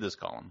this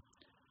column,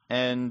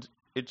 and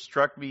it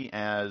struck me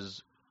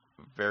as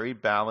very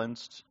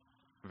balanced,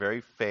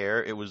 very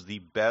fair. It was the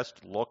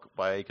best look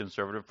by a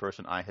conservative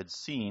person I had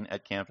seen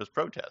at campus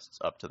protests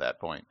up to that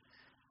point.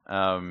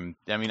 I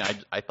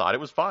thought it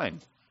was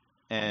fine.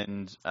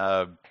 And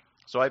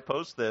so I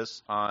post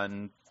this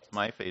on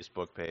my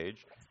Facebook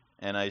page,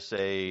 and I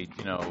say,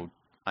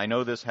 I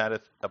know this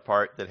had a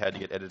part that had to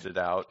get edited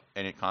out,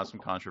 and it caused some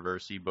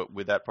controversy, but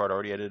with that part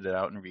already edited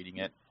out and reading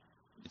it,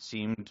 it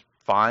seemed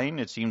fine.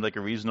 It seemed like a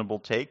reasonable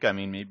take. I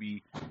mean,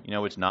 maybe,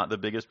 it's not the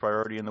biggest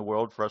priority in the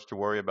world for us to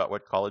worry about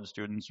what college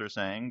students are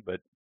saying,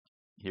 but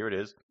here it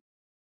is.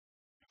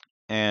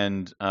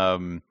 And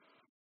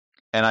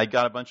I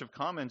got a bunch of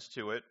comments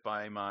to it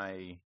by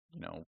my,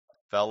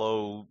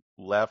 fellow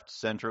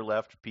center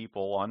left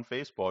people on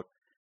Facebook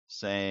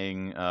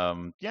saying,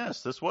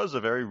 yes, this was a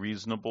very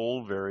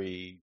reasonable,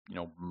 very,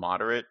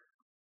 moderate,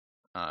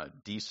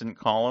 decent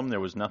column.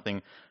 There was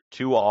nothing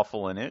too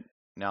awful in it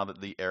now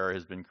that the error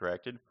has been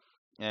corrected.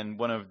 And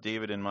one of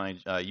David and my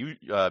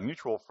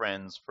mutual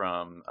friends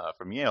from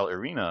Yale,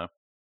 Irina,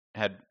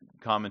 had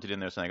commented in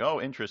there saying,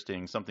 "Oh,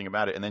 interesting, something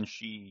about it." And then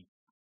she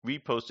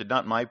reposted,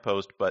 not my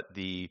post, but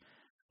she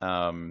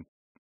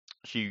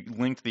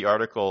linked the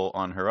article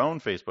on her own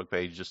Facebook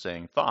page, just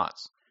saying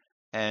thoughts.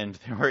 And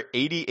there were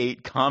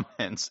 88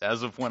 comments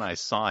as of when I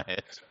saw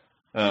it.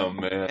 Oh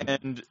man!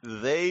 And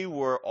they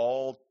were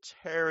all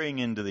tearing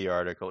into the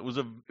article.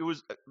 It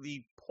was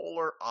the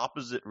polar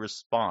opposite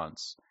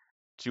response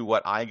to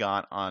what I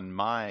got on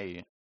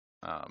my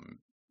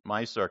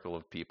my circle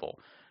of people,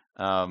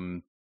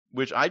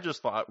 which I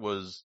just thought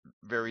was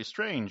very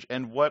strange.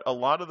 And what a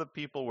lot of the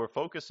people were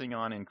focusing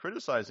on in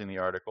criticizing the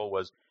article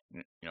was,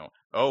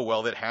 oh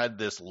well, it had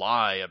this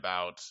lie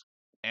about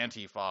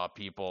Antifa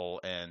people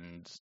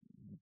and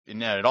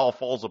it all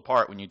falls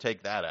apart when you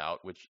take that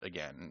out, which,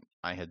 again,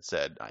 I had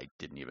said I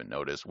didn't even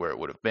notice where it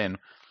would have been.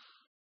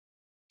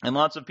 And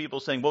lots of people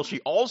saying, well, she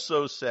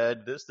also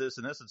said this,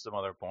 and this at some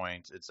other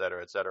point, et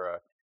cetera, et cetera.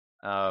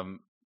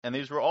 And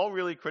these were all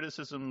really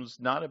criticisms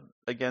not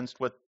against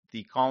what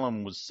the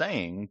column was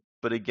saying,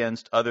 but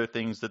against other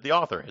things that the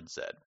author had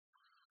said.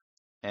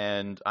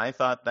 And I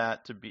thought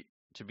that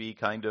to be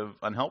kind of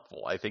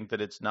unhelpful. I think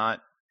that it's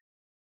not,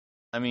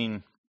 I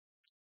mean,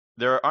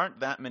 there aren't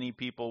that many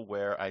people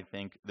where I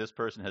think this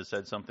person has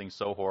said something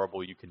so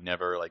horrible you can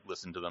never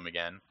listen to them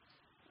again.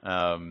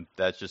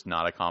 That's just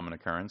not a common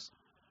occurrence.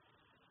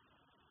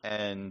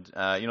 And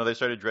they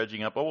started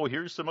dredging up, oh well,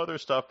 here's some other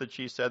stuff that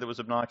she said that was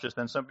obnoxious.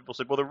 Then some people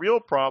said, well, the real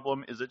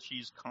problem is that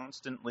she's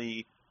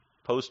constantly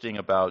posting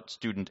about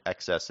student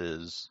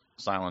excesses,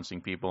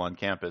 silencing people on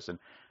campus. And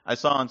I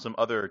saw on some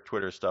other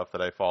Twitter stuff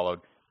that I followed,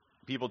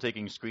 people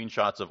taking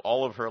screenshots of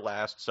all of her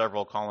last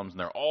several columns, and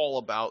they're all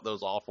about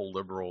those awful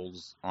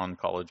liberals on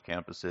college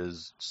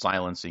campuses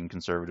silencing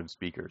conservative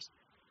speakers.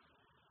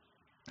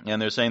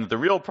 And they're saying that the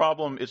real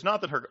problem, it's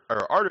not that her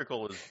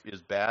article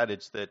is bad,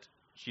 it's that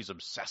she's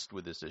obsessed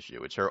with this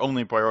issue. It's her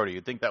only priority.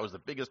 You'd think that was the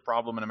biggest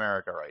problem in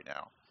America right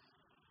now.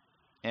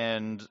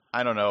 And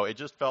I don't know, it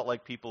just felt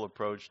like people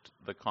approached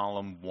the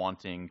column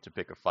wanting to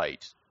pick a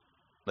fight.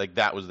 Like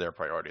that was their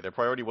priority. Their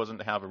priority wasn't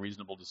to have a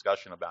reasonable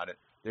discussion about it.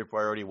 Their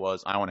priority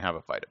was, I want to have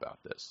a fight about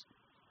this.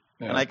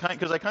 Yeah. And I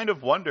kind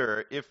of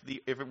wonder if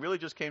it really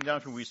just came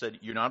down to we said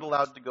you're not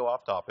allowed to go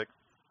off topic.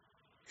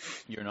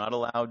 You're not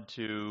allowed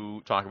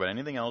to talk about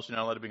anything else. You're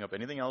not allowed to bring up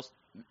anything else.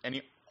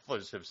 Any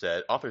authors have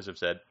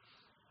said.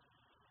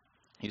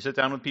 You sit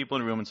down with people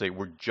in a room and say,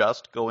 we're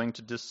just going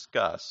to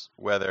discuss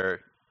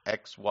whether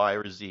X, Y,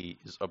 or Z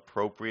is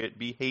appropriate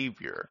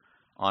behavior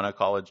on a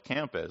college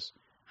campus.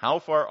 How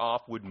far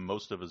off would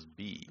most of us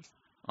be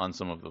on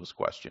some of those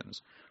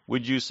questions?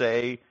 Would you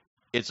say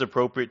it's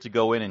appropriate to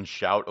go in and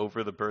shout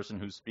over the person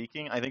who's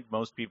speaking? I think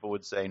most people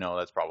would say, no,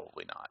 that's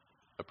probably not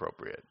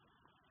appropriate.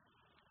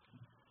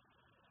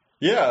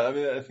 Yeah, I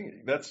mean, I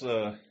think that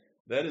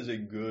is a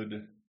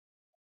good.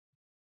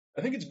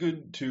 I think it's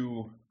good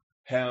to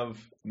have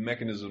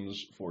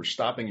mechanisms for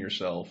stopping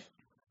yourself,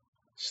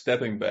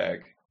 stepping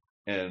back,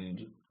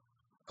 and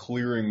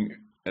clearing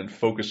and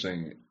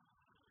focusing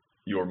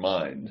your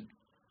mind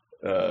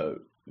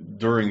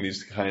during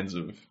these kinds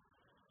of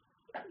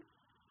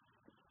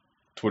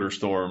Twitter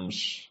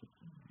storms,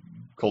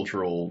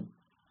 cultural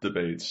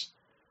debates,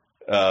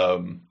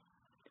 in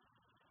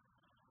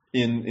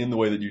the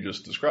way that you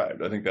just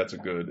described. I think that's a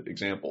good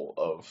example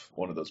of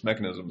one of those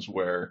mechanisms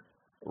where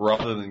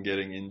rather than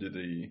getting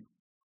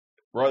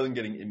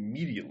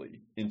immediately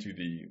into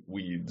the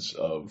weeds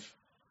of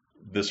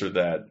this or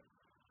that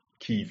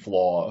key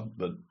flaw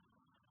that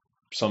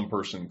some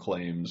person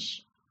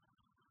claims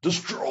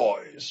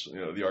destroys,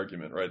 the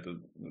argument, right? The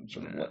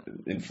sort of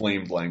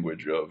inflamed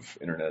language of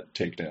internet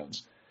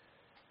takedowns,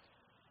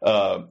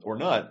 or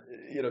not,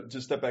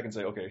 just step back and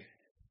say, okay,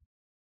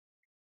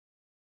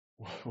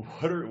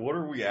 what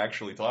are we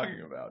actually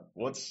talking about?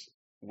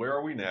 Where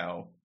are we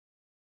now?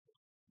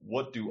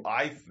 What do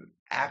I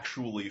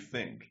actually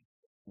think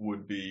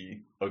would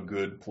be a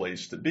good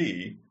place to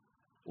be?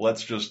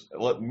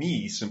 Let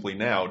me simply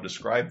now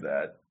describe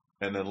that,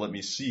 and then let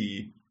me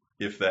see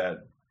if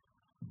that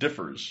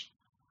differs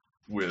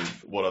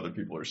with what other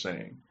people are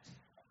saying.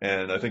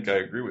 And I think I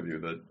agree with you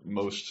that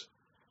most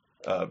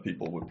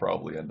people would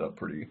probably end up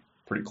pretty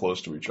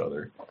close to each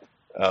other.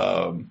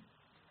 And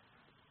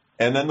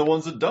then the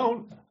ones that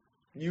don't,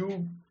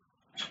 you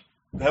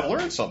have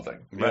learned something,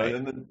 right?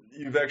 And then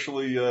you've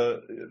actually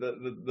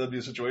that'd be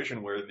a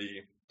situation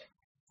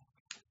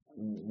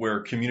where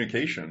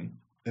communication.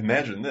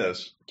 Imagine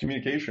this: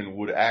 communication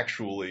would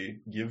actually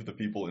give the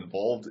people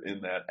involved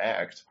in that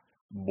act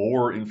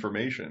more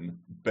information,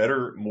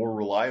 better, more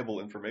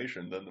reliable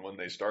information than when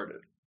they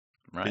started.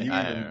 Right. Can you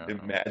even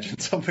imagine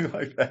something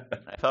like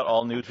that? I thought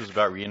all news was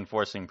about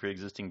reinforcing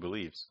pre-existing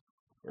beliefs.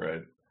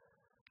 Right.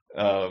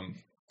 And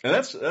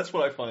that's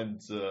what I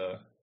find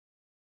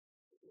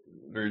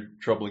very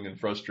troubling and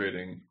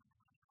frustrating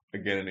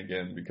again and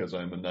again because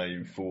I'm a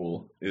naive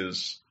fool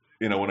is,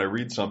 when I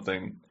read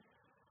something,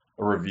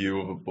 a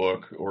review of a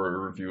book or a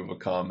review of a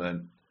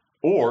comment,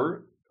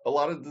 or a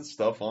lot of the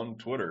stuff on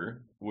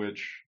Twitter,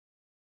 which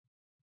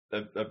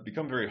I've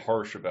become very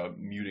harsh about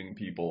muting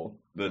people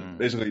that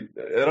basically,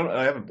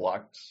 I haven't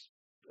blocked,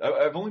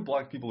 I've only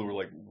blocked people who are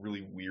like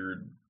really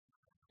weird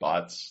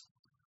bots,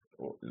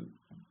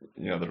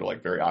 that are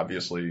like very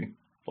obviously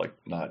like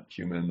not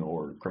human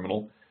or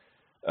criminal.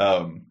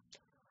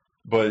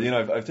 But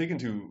I've taken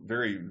to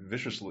very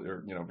viciously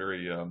or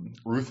very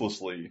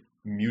ruthlessly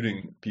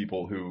muting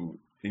people who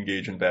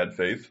engage in bad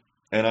faith,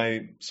 and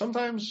I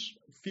sometimes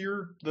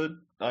fear that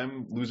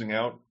I'm losing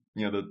out.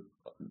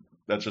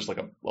 That's just like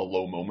a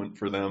low moment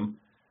for them.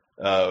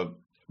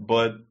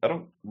 But I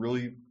don't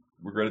really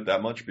regret it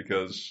that much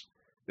because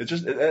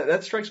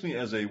that strikes me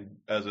as a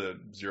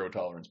zero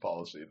tolerance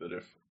policy. That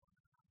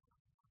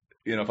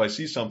if I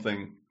see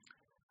something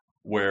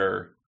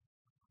where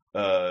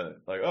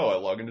like, I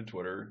log into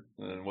Twitter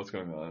and what's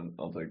going on,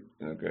 I'll think,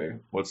 okay,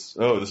 this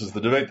is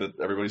the debate that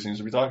everybody seems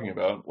to be talking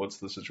about. What's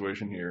the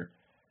situation here?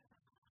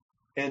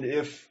 And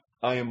if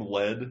I am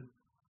led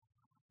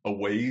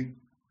away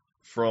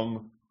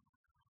from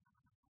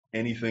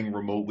anything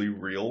remotely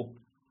real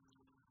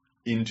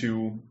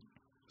into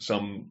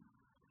some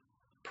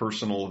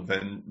personal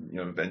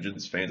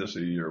vengeance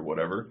fantasy or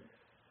whatever,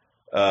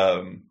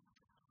 I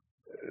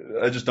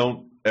just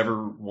don't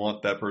ever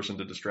want that person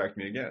to distract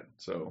me again.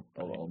 So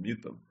I'll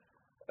mute them.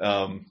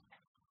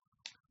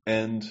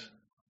 And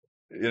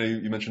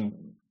you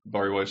mentioned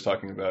Bari Weiss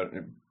talking about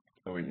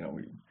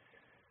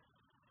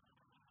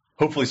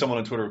hopefully someone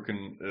on Twitter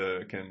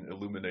can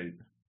illuminate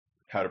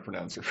how to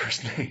pronounce her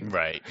first name.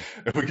 Right.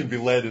 We can be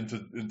led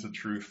into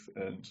truth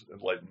and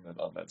enlightenment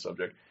on that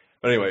subject.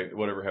 But anyway,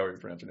 however you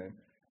pronounce her name.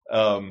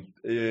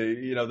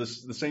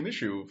 The same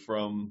issue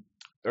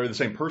or the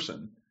same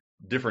person,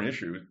 different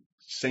issue,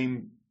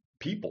 same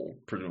people,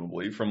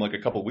 presumably, from like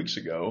a couple weeks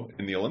ago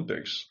in the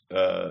Olympics.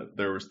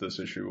 There was this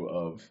issue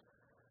of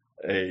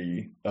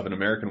an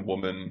American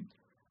woman.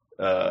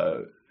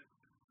 The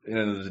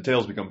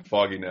details become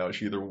foggy now.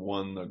 She either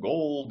won the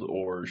gold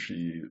or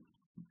she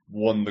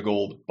won the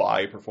gold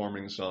by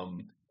performing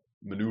some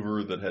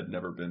maneuver that had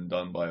never been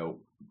done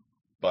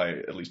by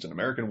at least an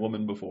American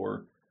woman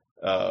before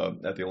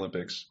at the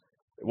Olympics.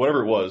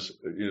 Whatever it was,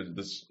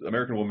 this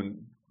American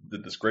woman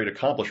did this great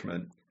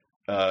accomplishment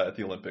at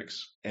the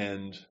Olympics,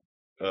 and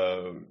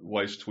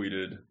Weiss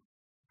tweeted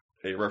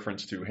a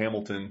reference to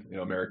Hamilton,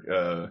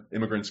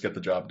 immigrants get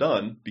the job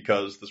done,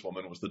 because this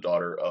woman was the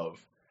daughter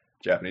of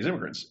Japanese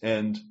immigrants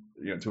and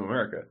to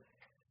America.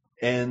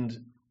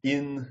 And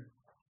in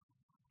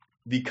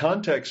the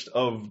context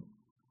of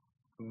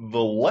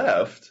the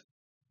left,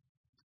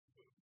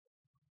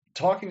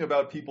 talking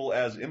about people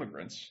as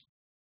immigrants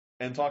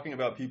and talking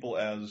about people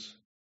as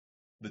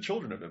the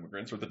children of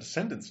immigrants or the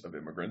descendants of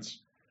immigrants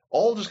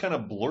all just kind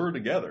of blur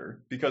together,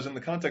 because in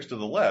the context of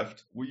the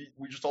left, we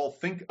just all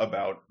think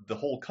about the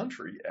whole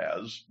country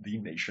as the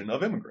nation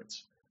of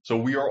immigrants. So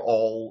we are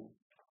all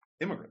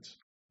immigrants.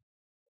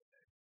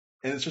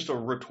 And it's just a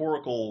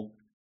rhetorical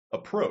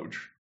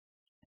approach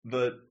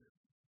that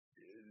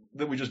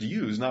we just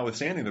use,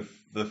 notwithstanding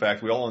the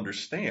fact we all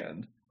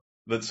understand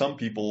that some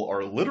people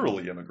are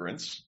literally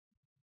immigrants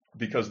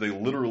because they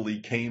literally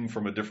came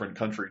from a different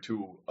country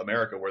to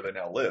America where they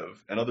now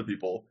live, and other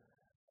people,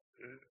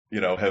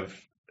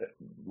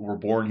 were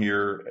born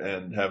here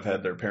and have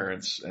had their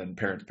parents and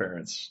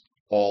parents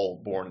all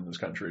born in this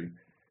country.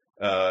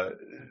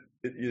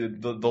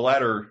 The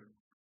latter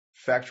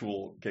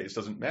factual case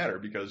doesn't matter,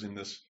 because in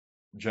this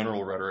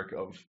general rhetoric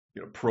of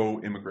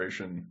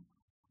pro-immigration,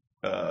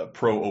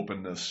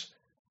 pro-openness,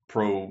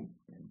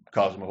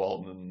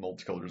 pro-cosmopolitan,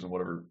 multiculturalism,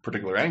 whatever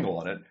particular angle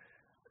on it,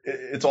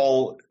 it's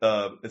all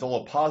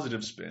a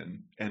positive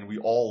spin, and we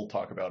all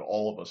talk about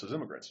all of us as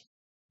immigrants.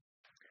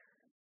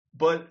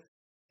 But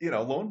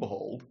lo and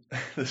behold,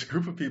 this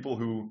group of people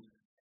who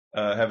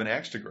have an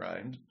axe to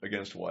grind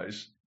against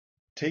Weiss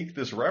take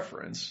this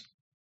reference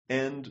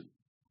and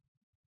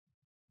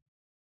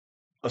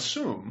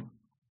assume,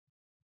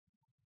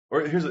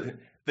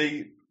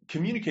 they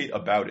communicate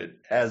about it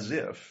as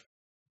if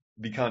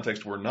the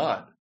context were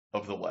not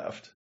of the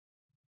left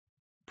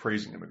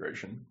praising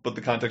immigration, but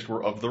the context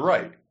were of the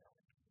right.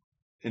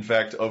 In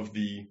fact, of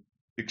the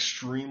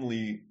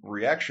extremely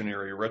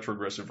reactionary,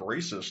 retrogressive,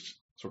 racist,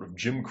 sort of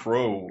Jim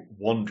Crow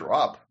one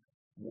drop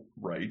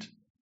right,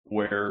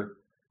 where,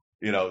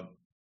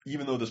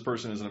 even though this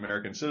person is an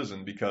American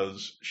citizen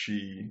because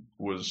she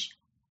was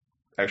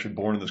actually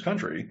born in this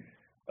country,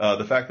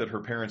 the fact that her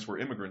parents were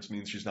immigrants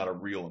means she's not a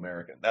real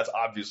American. That's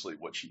obviously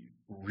what she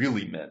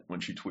really meant when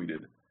she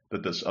tweeted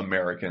that this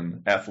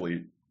American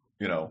athlete,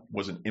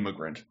 was an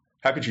immigrant.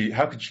 How could she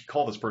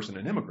call this person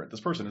an immigrant?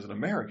 This person is an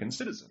American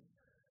citizen.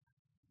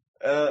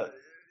 And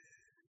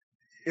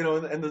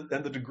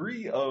the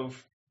degree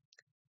of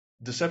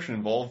deception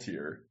involved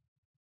here,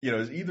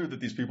 is either that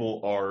these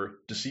people are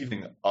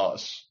deceiving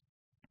us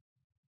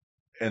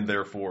and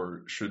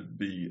therefore should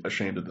be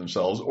ashamed of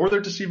themselves, or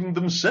they're deceiving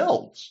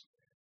themselves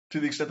to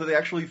the extent that they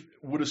actually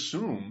would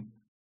assume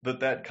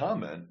that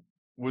comment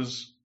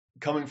was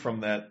coming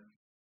from that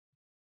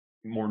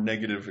more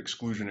negative,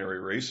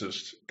 exclusionary,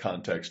 racist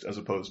context, as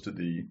opposed to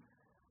the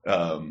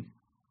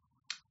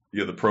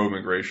the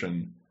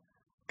pro-immigration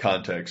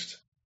context,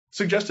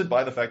 suggested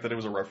by the fact that it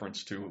was a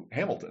reference to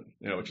Hamilton,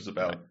 which is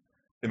about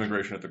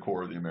immigration at the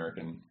core of the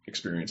American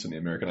experience and the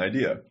American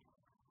idea.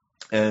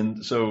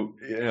 And so,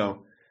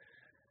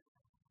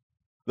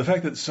 the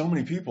fact that so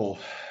many people,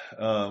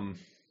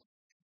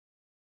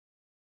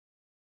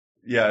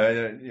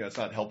 it's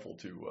not helpful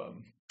to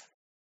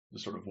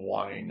sort of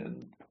whine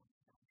and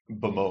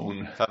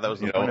bemoan, I thought that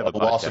was the point of a the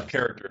loss podcast. of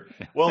character.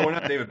 Well, we're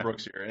not David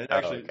Brooks here, and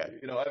actually, okay.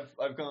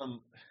 I've gone,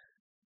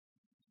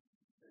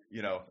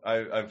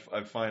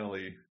 I've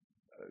finally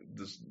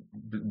just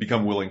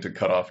become willing to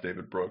cut off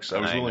David Brooks. I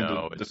was willing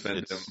to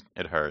defend him.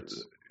 It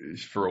hurts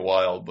for a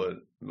while,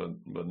 but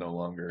no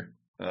longer.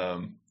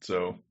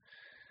 So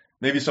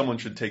maybe someone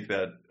should take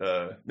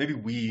that. Maybe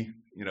we,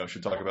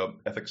 should talk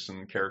about ethics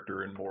and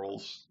character and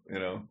morals,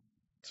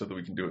 so that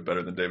we can do it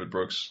better than David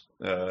Brooks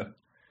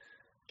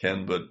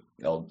can. But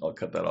I'll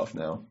cut that off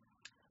now.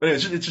 But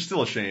anyway, it's just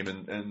still a shame,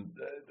 and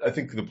I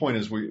think the point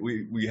is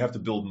we have to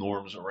build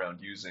norms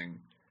around using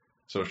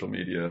social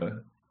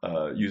media,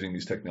 using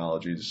these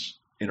technologies,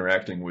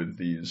 interacting with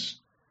these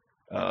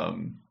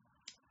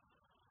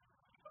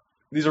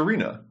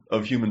arena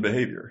of human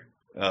behavior,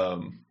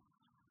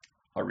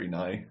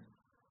 arenae,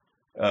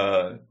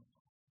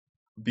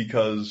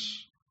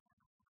 because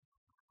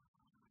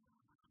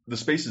the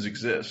spaces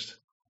exist.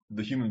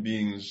 The human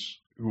beings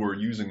who are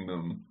using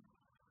them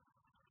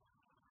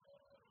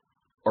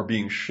are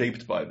being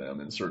shaped by them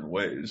in certain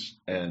ways,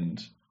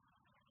 and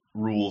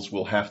rules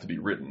will have to be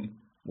written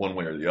one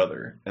way or the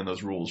other, and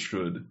those rules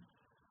should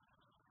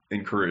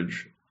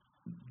encourage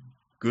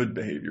good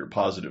behavior,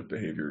 positive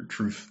behavior,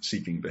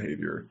 truth-seeking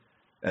behavior,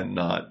 and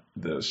not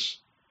this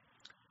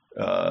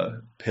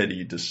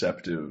petty,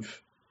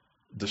 deceptive,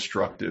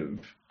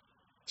 destructive,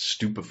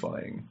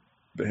 stupefying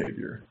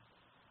behavior.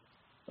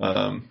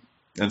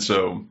 And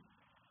so,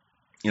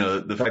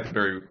 the fact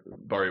that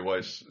Bari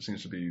Weiss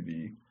seems to be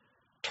the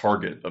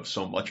target of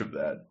so much of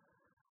that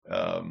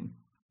kind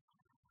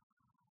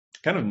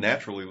of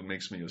naturally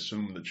makes me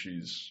assume that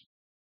she's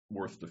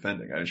worth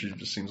defending. She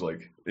just seems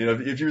like,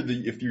 if you're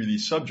the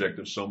subject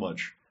of so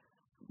much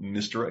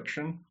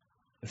misdirection,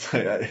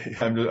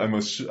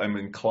 I'm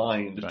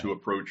inclined to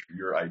approach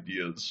your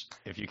ideas.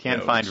 If you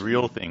can't find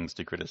real things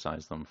to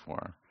criticize them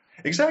for.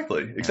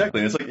 Exactly. Yeah. It's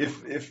like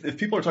if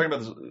people are talking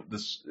about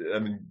this, I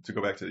mean, to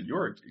go back to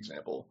your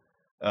example,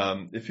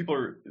 if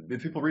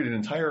people read an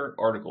entire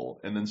article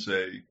and then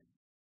say,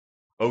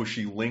 "Oh,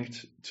 she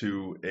linked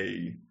to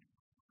a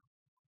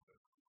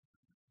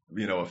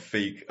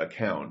fake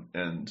account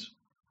and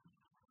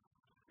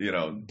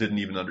didn't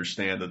even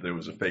understand that there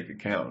was a fake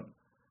account,"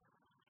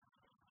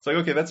 it's like,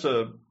 okay, that's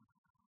a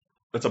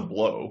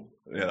blow.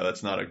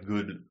 That's not a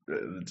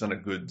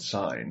good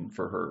sign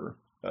for her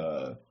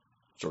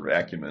sort of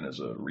acumen as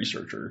a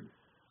researcher.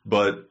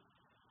 But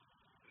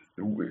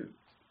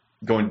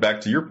going back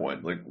to your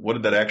point, like, what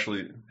did that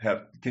actually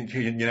have? Can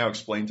you now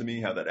explain to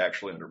me how that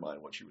actually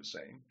undermined what she was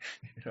saying?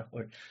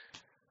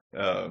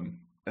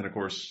 And of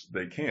course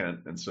they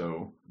can't. And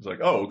so it's like,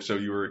 oh, so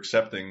you were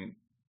accepting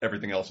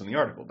everything else in the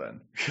article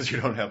then, because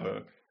you don't have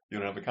a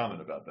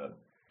comment about that.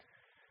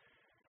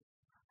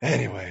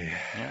 Anyway.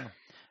 Yeah.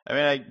 I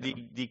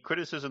mean, the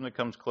criticism that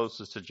comes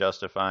closest to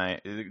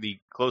the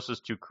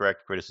closest to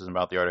correct criticism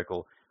about the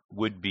article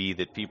would be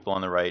that people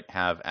on the right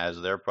have as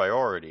their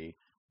priority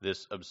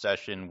this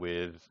obsession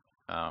with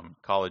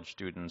college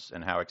students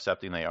and how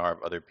accepting they are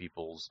of other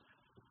people's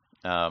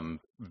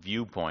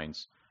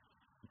viewpoints.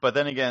 But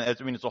then again,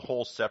 it's almost a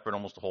whole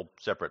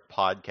separate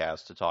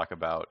podcast to talk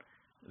about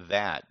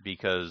that,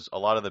 because a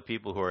lot of the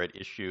people who are at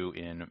issue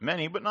in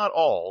many, but not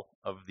all,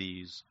 of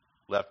these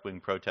left-wing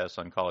protests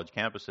on college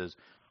campuses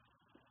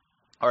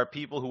are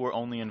people who were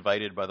only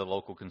invited by the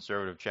local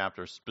conservative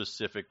chapter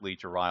specifically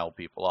to rile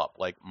people up,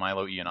 like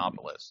Milo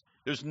Yiannopoulos.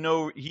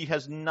 He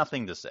has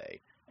nothing to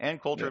say. Ann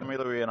Coulter and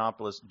Milo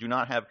Yiannopoulos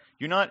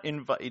you're not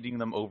inviting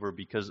them over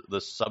because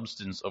the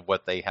substance of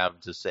what they have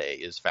to say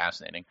is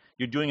fascinating.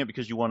 You're doing it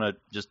because you want to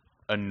just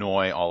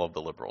annoy all of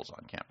the liberals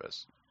on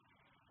campus.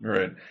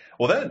 Right.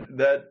 Well,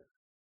 that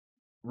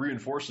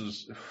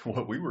reinforces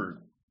what we were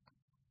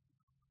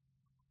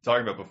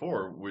talking about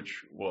before,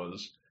 which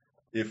was,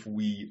 if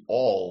we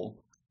all,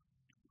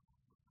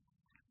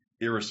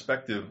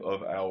 irrespective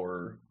of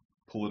our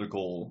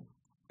political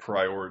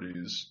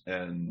priorities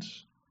and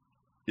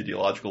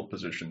ideological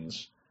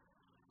positions,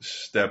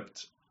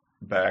 stepped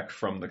back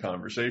from the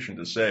conversation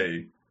to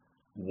say,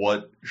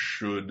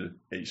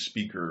 a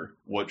speaker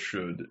both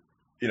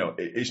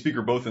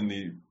in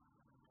the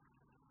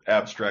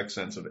abstract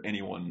sense of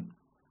anyone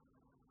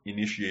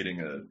initiating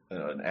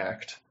an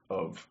act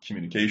of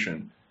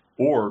communication,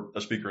 or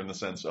a speaker in the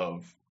sense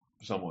of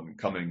someone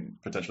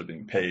potentially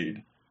being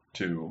paid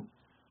to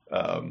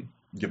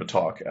give a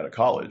talk at a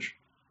college.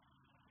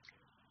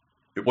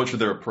 What should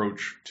their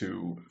approach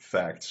to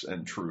facts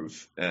and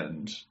truth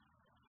and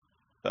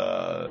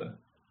the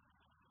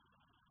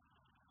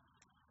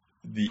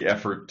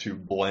effort to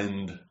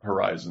blend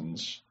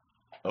horizons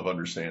of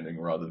understanding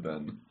rather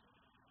than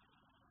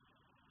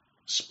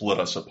split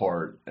us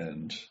apart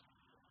and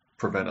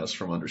prevent us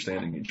from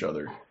understanding each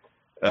other.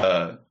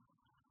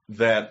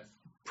 That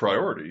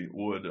priority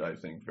would, I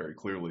think, very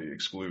clearly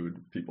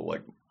exclude people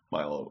like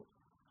Milo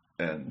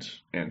and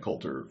Ann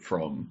Coulter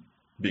from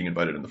being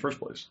invited in the first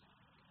place.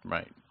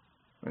 Right.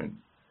 Right.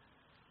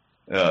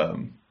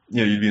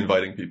 You'd be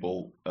inviting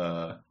people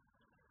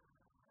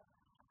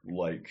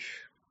like,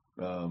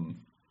 the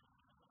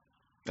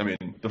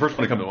first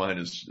one to come to mind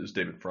is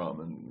David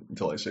Frum, and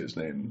until I say his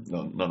name,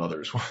 none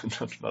other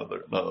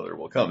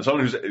will come.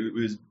 Someone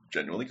who's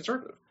genuinely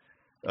conservative,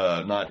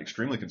 not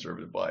extremely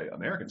conservative by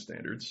American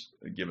standards,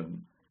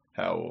 given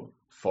how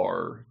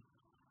far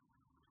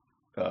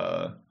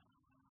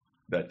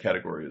that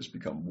category has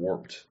become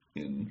warped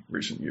in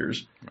recent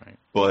years. Right.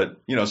 But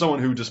someone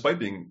who, despite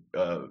being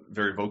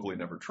very vocally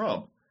never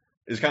Trump,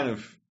 is kind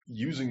of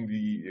using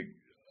the.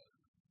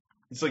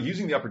 It's like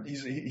using the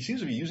opportunity. He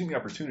seems to be using the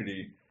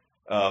opportunity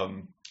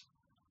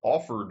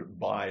offered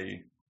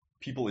by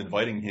people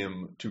inviting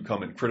him to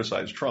come and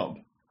criticize Trump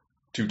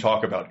to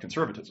talk about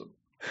conservatism.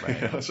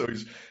 Right. So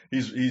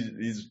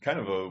he's kind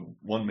of a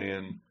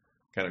one-man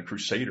kind of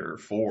crusader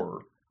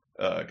for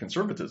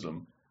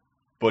conservatism,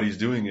 but he's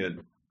doing it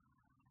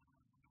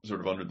sort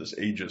of under this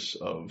aegis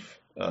of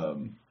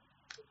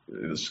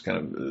this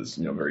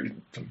very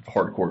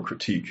hardcore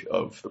critique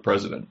of the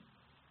president.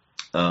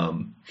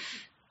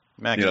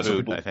 Max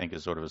Boot, I think,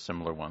 is sort of a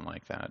similar one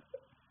like that.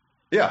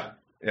 Yeah.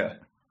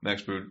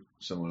 Max Boot,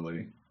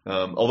 similarly.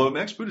 Although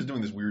Max Boot is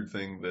doing this weird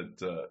thing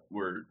that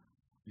where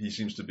he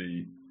seems to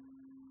be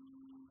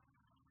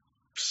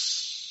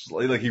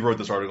like, he wrote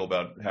this article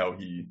about how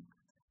he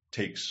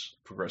takes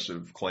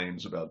progressive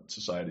claims about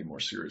society more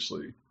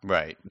seriously,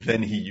 right,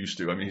 than he used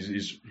to.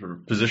 He's sort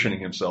of positioning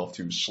himself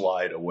to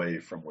slide away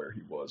from where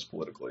he was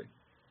politically,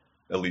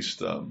 at least.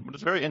 But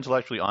it's a very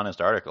intellectually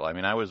honest article.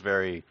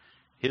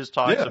 His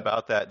talks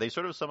about that, they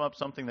sort of sum up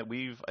something that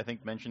we've, I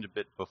think, mentioned a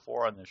bit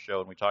before on this show,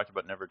 and we talked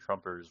about Never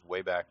Trumpers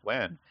way back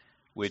when,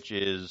 which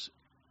is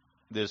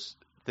this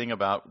thing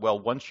about, well,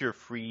 once you're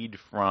freed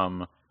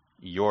from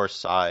your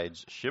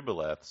side's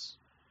shibboleths,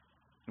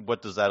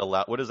 what does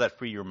that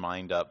free your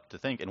mind up to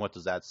think, and what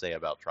does that say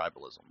about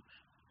tribalism?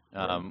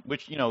 Right.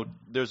 Which,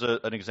 there's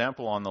an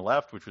example on the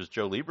left, which was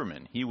Joe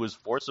Lieberman. He was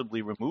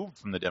forcibly removed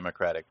from the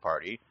Democratic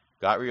Party,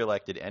 got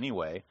reelected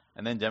anyway,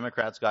 and then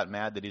Democrats got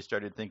mad that he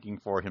started thinking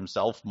for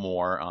himself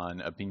more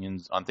on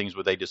opinions on things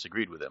where they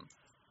disagreed with him.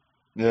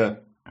 Yeah.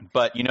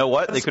 But you know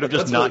what? They could have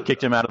just not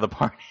kicked him out of the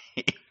party.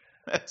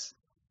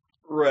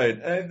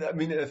 Right. And I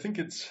think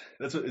it's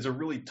a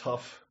really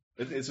tough.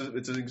 It's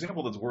an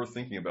example that's worth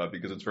thinking about,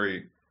 because it's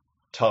very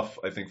tough,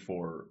 I think,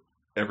 for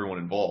everyone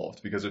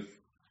involved. Because if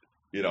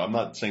I'm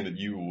not saying that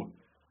you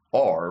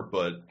are,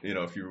 but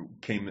if you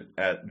came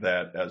at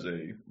that as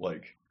a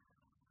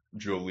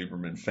Joe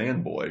Lieberman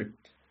fanboy,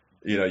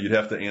 you'd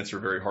have to answer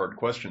very hard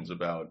questions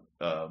about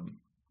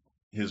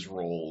his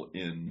role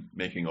in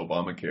making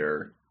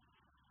Obamacare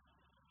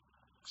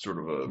sort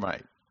of a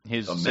right.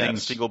 His saying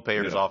single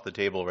payer is off the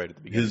table right at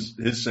the beginning.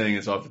 His saying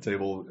it's off the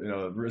table.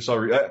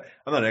 Sorry, I'm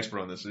not an expert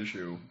on this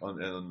issue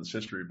on this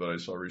history, but I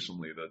saw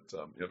recently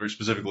that very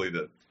specifically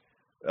that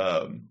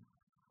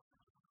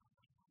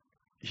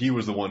he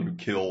was the one who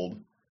killed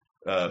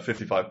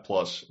 55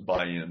 plus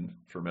buy-in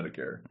for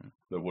Medicare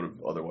that would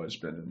have otherwise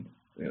been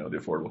in the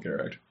Affordable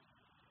Care Act.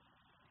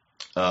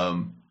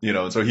 And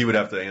so he would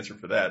have to answer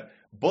for that.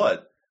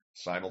 But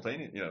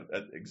simultaneously,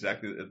 at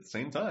the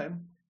same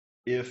time,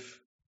 if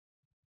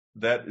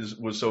that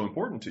was so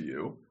important to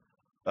you,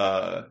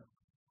 Joe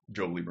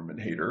Lieberman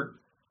hater,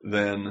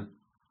 then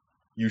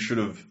you should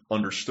have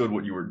understood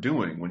what you were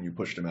doing when you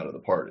pushed him out of the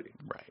party.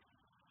 Right.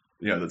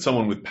 That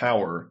someone with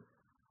power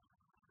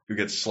who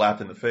gets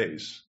slapped in the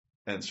face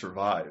and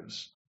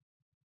survives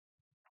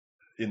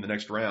in the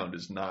next round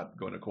is not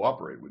going to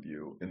cooperate with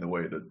you in the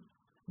way that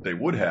they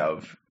would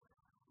have,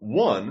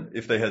 one,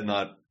 if they had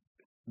not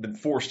been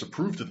forced to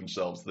prove to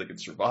themselves that they could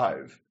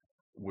survive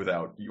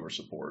without your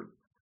support,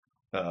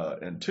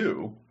 and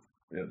two,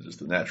 just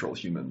the natural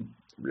human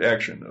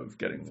reaction of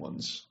getting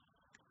one's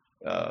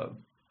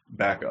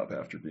back up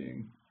after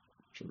being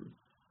sort of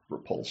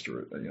repulsed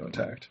or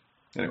attacked.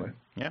 Anyway.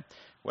 Yeah.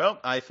 Well,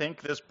 I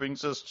think this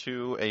brings us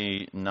to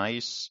a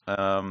nice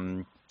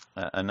end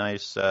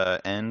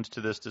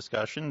to this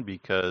discussion,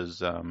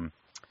 because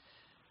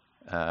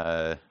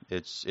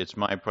it's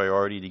my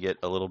priority to get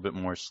a little bit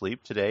more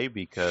sleep today,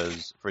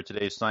 because for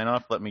today's sign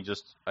off,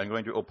 I'm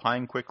going to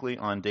opine quickly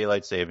on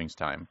daylight savings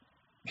time,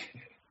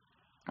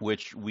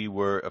 which we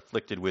were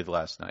afflicted with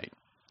last night.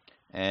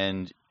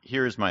 And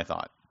here is my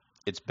thought.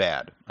 It's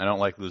bad. I don't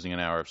like losing an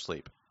hour of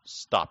sleep.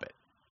 Stop it.